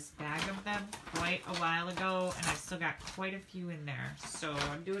bought this bag of them quite a while ago and I've still got quite a few in there. So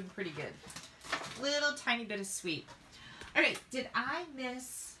I'm doing pretty good. Little tiny bit of sweet. All right, did I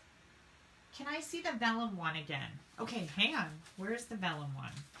miss... Can I see the vellum one again? Okay, hang on. Where's the vellum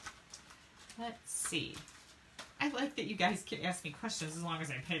one? Let's see. I like that you guys can ask me questions as long as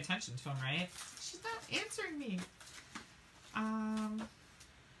I pay attention to them, right? She's not answering me.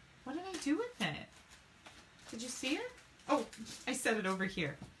 What did I do with it? Did you see it? Oh, I set it over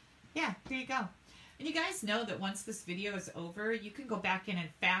here. Yeah, here you go. And you guys know that once this video is over, you can go back in and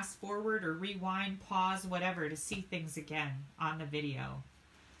fast forward or rewind, pause, whatever, to see things again on the video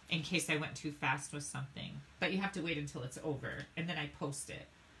in case I went too fast with something. But you have to wait until it's over, and then I post it.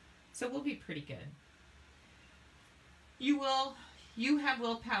 So we'll be pretty good. You have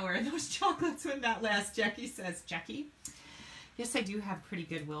willpower, and those chocolates would not last, Jackie says. Jackie? Yes, I do have pretty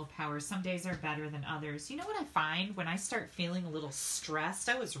good willpower. Some days are better than others. You know what I find when I start feeling a little stressed?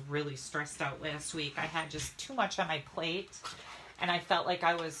 I was really stressed out last week. I had just too much on my plate, and I felt like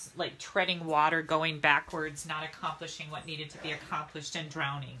I was like treading water, going backwards, not accomplishing what needed to be accomplished, and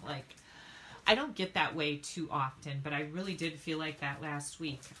drowning. Like, I don't get that way too often, but I really did feel like that last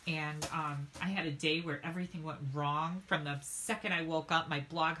week. And I had a day where everything went wrong. From the second I woke up, my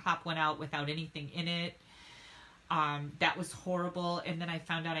blog hop went out without anything in it. That was horrible. And then I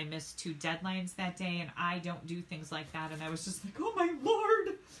found out I missed 2 deadlines that day, and I don't do things like that. And I was just like, oh my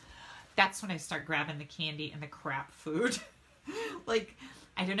Lord. That's when I start grabbing the candy and the crap food. Like,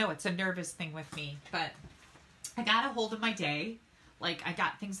 I don't know. It's a nervous thing with me, but I got a hold of my day. Like, I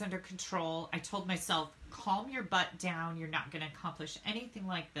got things under control. I told myself, calm your butt down. You're not going to accomplish anything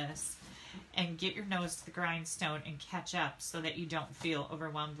like this. And get your nose to the grindstone and catch up so that you don't feel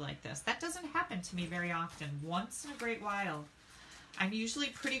overwhelmed like this. That doesn't happen to me very often. Once in a great while. I'm usually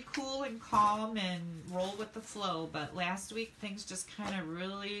pretty cool and calm and roll with the flow, but last week things just kind of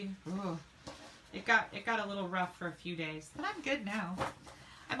really, it got a little rough for a few days. But I'm good now.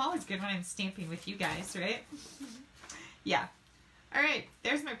 I'm always good when I'm stamping with you guys, right? Yeah. All right,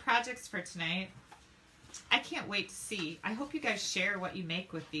 there's my projects for tonight. I can't wait to see. I hope you guys share what you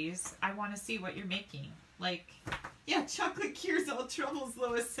make with these. I want to see what you're making. Like, yeah, chocolate cures all troubles,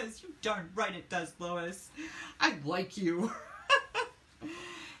 Lois says. You darn right it does, Lois. I like you.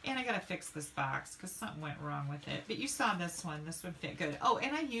 And I got to fix this box because something went wrong with it. But you saw this one. This would fit good. Oh,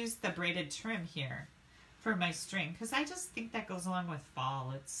 and I used the braided trim here for my string because I just think that goes along with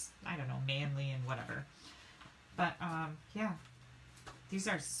fall. It's, I don't know, manly and whatever. But, yeah. These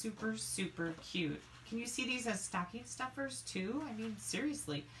are super, super cute. Can you see these as stocking stuffers too? I mean,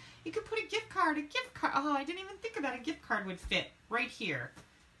 seriously. You could put a gift card. Oh, I didn't even think about a gift card would fit right here.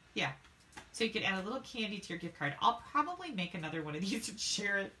 Yeah. So you could add a little candy to your gift card. I'll probably make another one of these and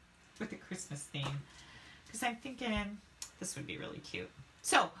share it with a Christmas theme. Because I'm thinking this would be really cute.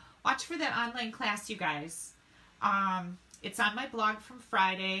 So, watch for that online class, you guys. It's on my blog from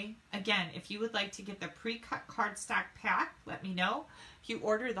Friday. Again, if you would like to get the pre-cut cardstock pack, let me know. If you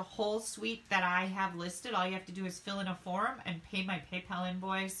order the whole suite that I have listed, all you have to do is fill in a form and pay my PayPal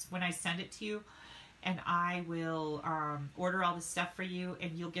invoice when I send it to you. And I will order all the stuff for you,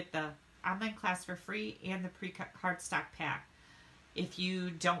 and you'll get the online class for free and the pre-cut cardstock pack. If you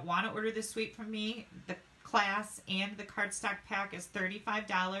don't want to order the suite from me, the class and the cardstock pack is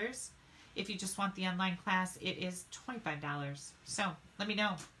 $35. If you just want the online class, it is $25. So, let me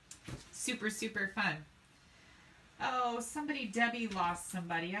know. Super, super fun. Oh, Debbie lost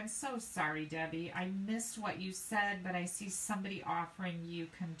somebody. I'm so sorry, Debbie. I missed what you said, but I see somebody offering you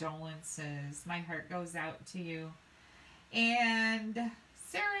condolences. My heart goes out to you. And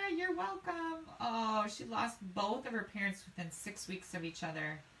Sarah, you're welcome. Oh, she lost both of her parents within 6 weeks of each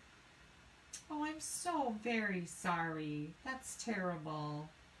other. Oh, I'm so very sorry. That's terrible.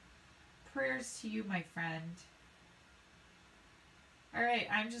 Prayers to you, my friend. All right,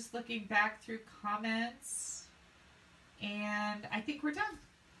 I'm just looking back through comments, and I think we're done.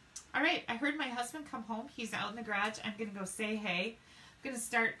 All right, I heard my husband come home. He's out in the garage. I'm going to go say hey. I'm going to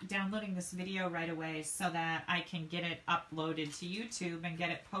start downloading this video right away so that I can get it uploaded to YouTube and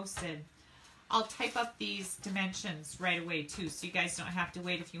get it posted. I'll type up these dimensions right away, too, so you guys don't have to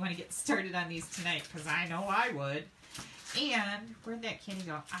wait if you want to get started on these tonight, because I know I would. And where'd that candy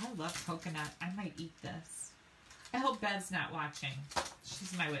go? I love coconut. I might eat this. I hope Bev's not watching.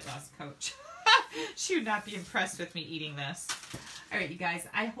 She's my weight loss coach. She would not be impressed with me eating this. All right, you guys.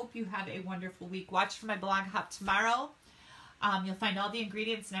 I hope you have a wonderful week. Watch for my blog hop tomorrow. You'll find all the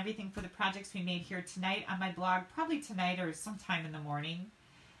ingredients and everything for the projects we made here tonight on my blog, probably tonight or sometime in the morning.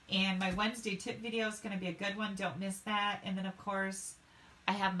 And my Wednesday tip video is going to be a good one. Don't miss that. And then, of course,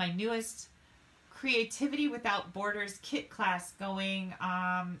 I have my newest Creativity Without Borders kit class going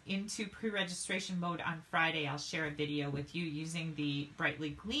into pre-registration mode on Friday. I'll share a video with you using the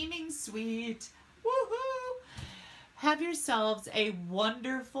Brightly Gleaming Suite. Woohoo! Have yourselves a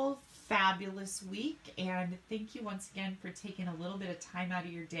wonderful, fabulous week, and thank you once again for taking a little bit of time out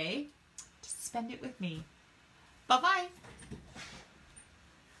of your day to spend it with me. Bye-bye!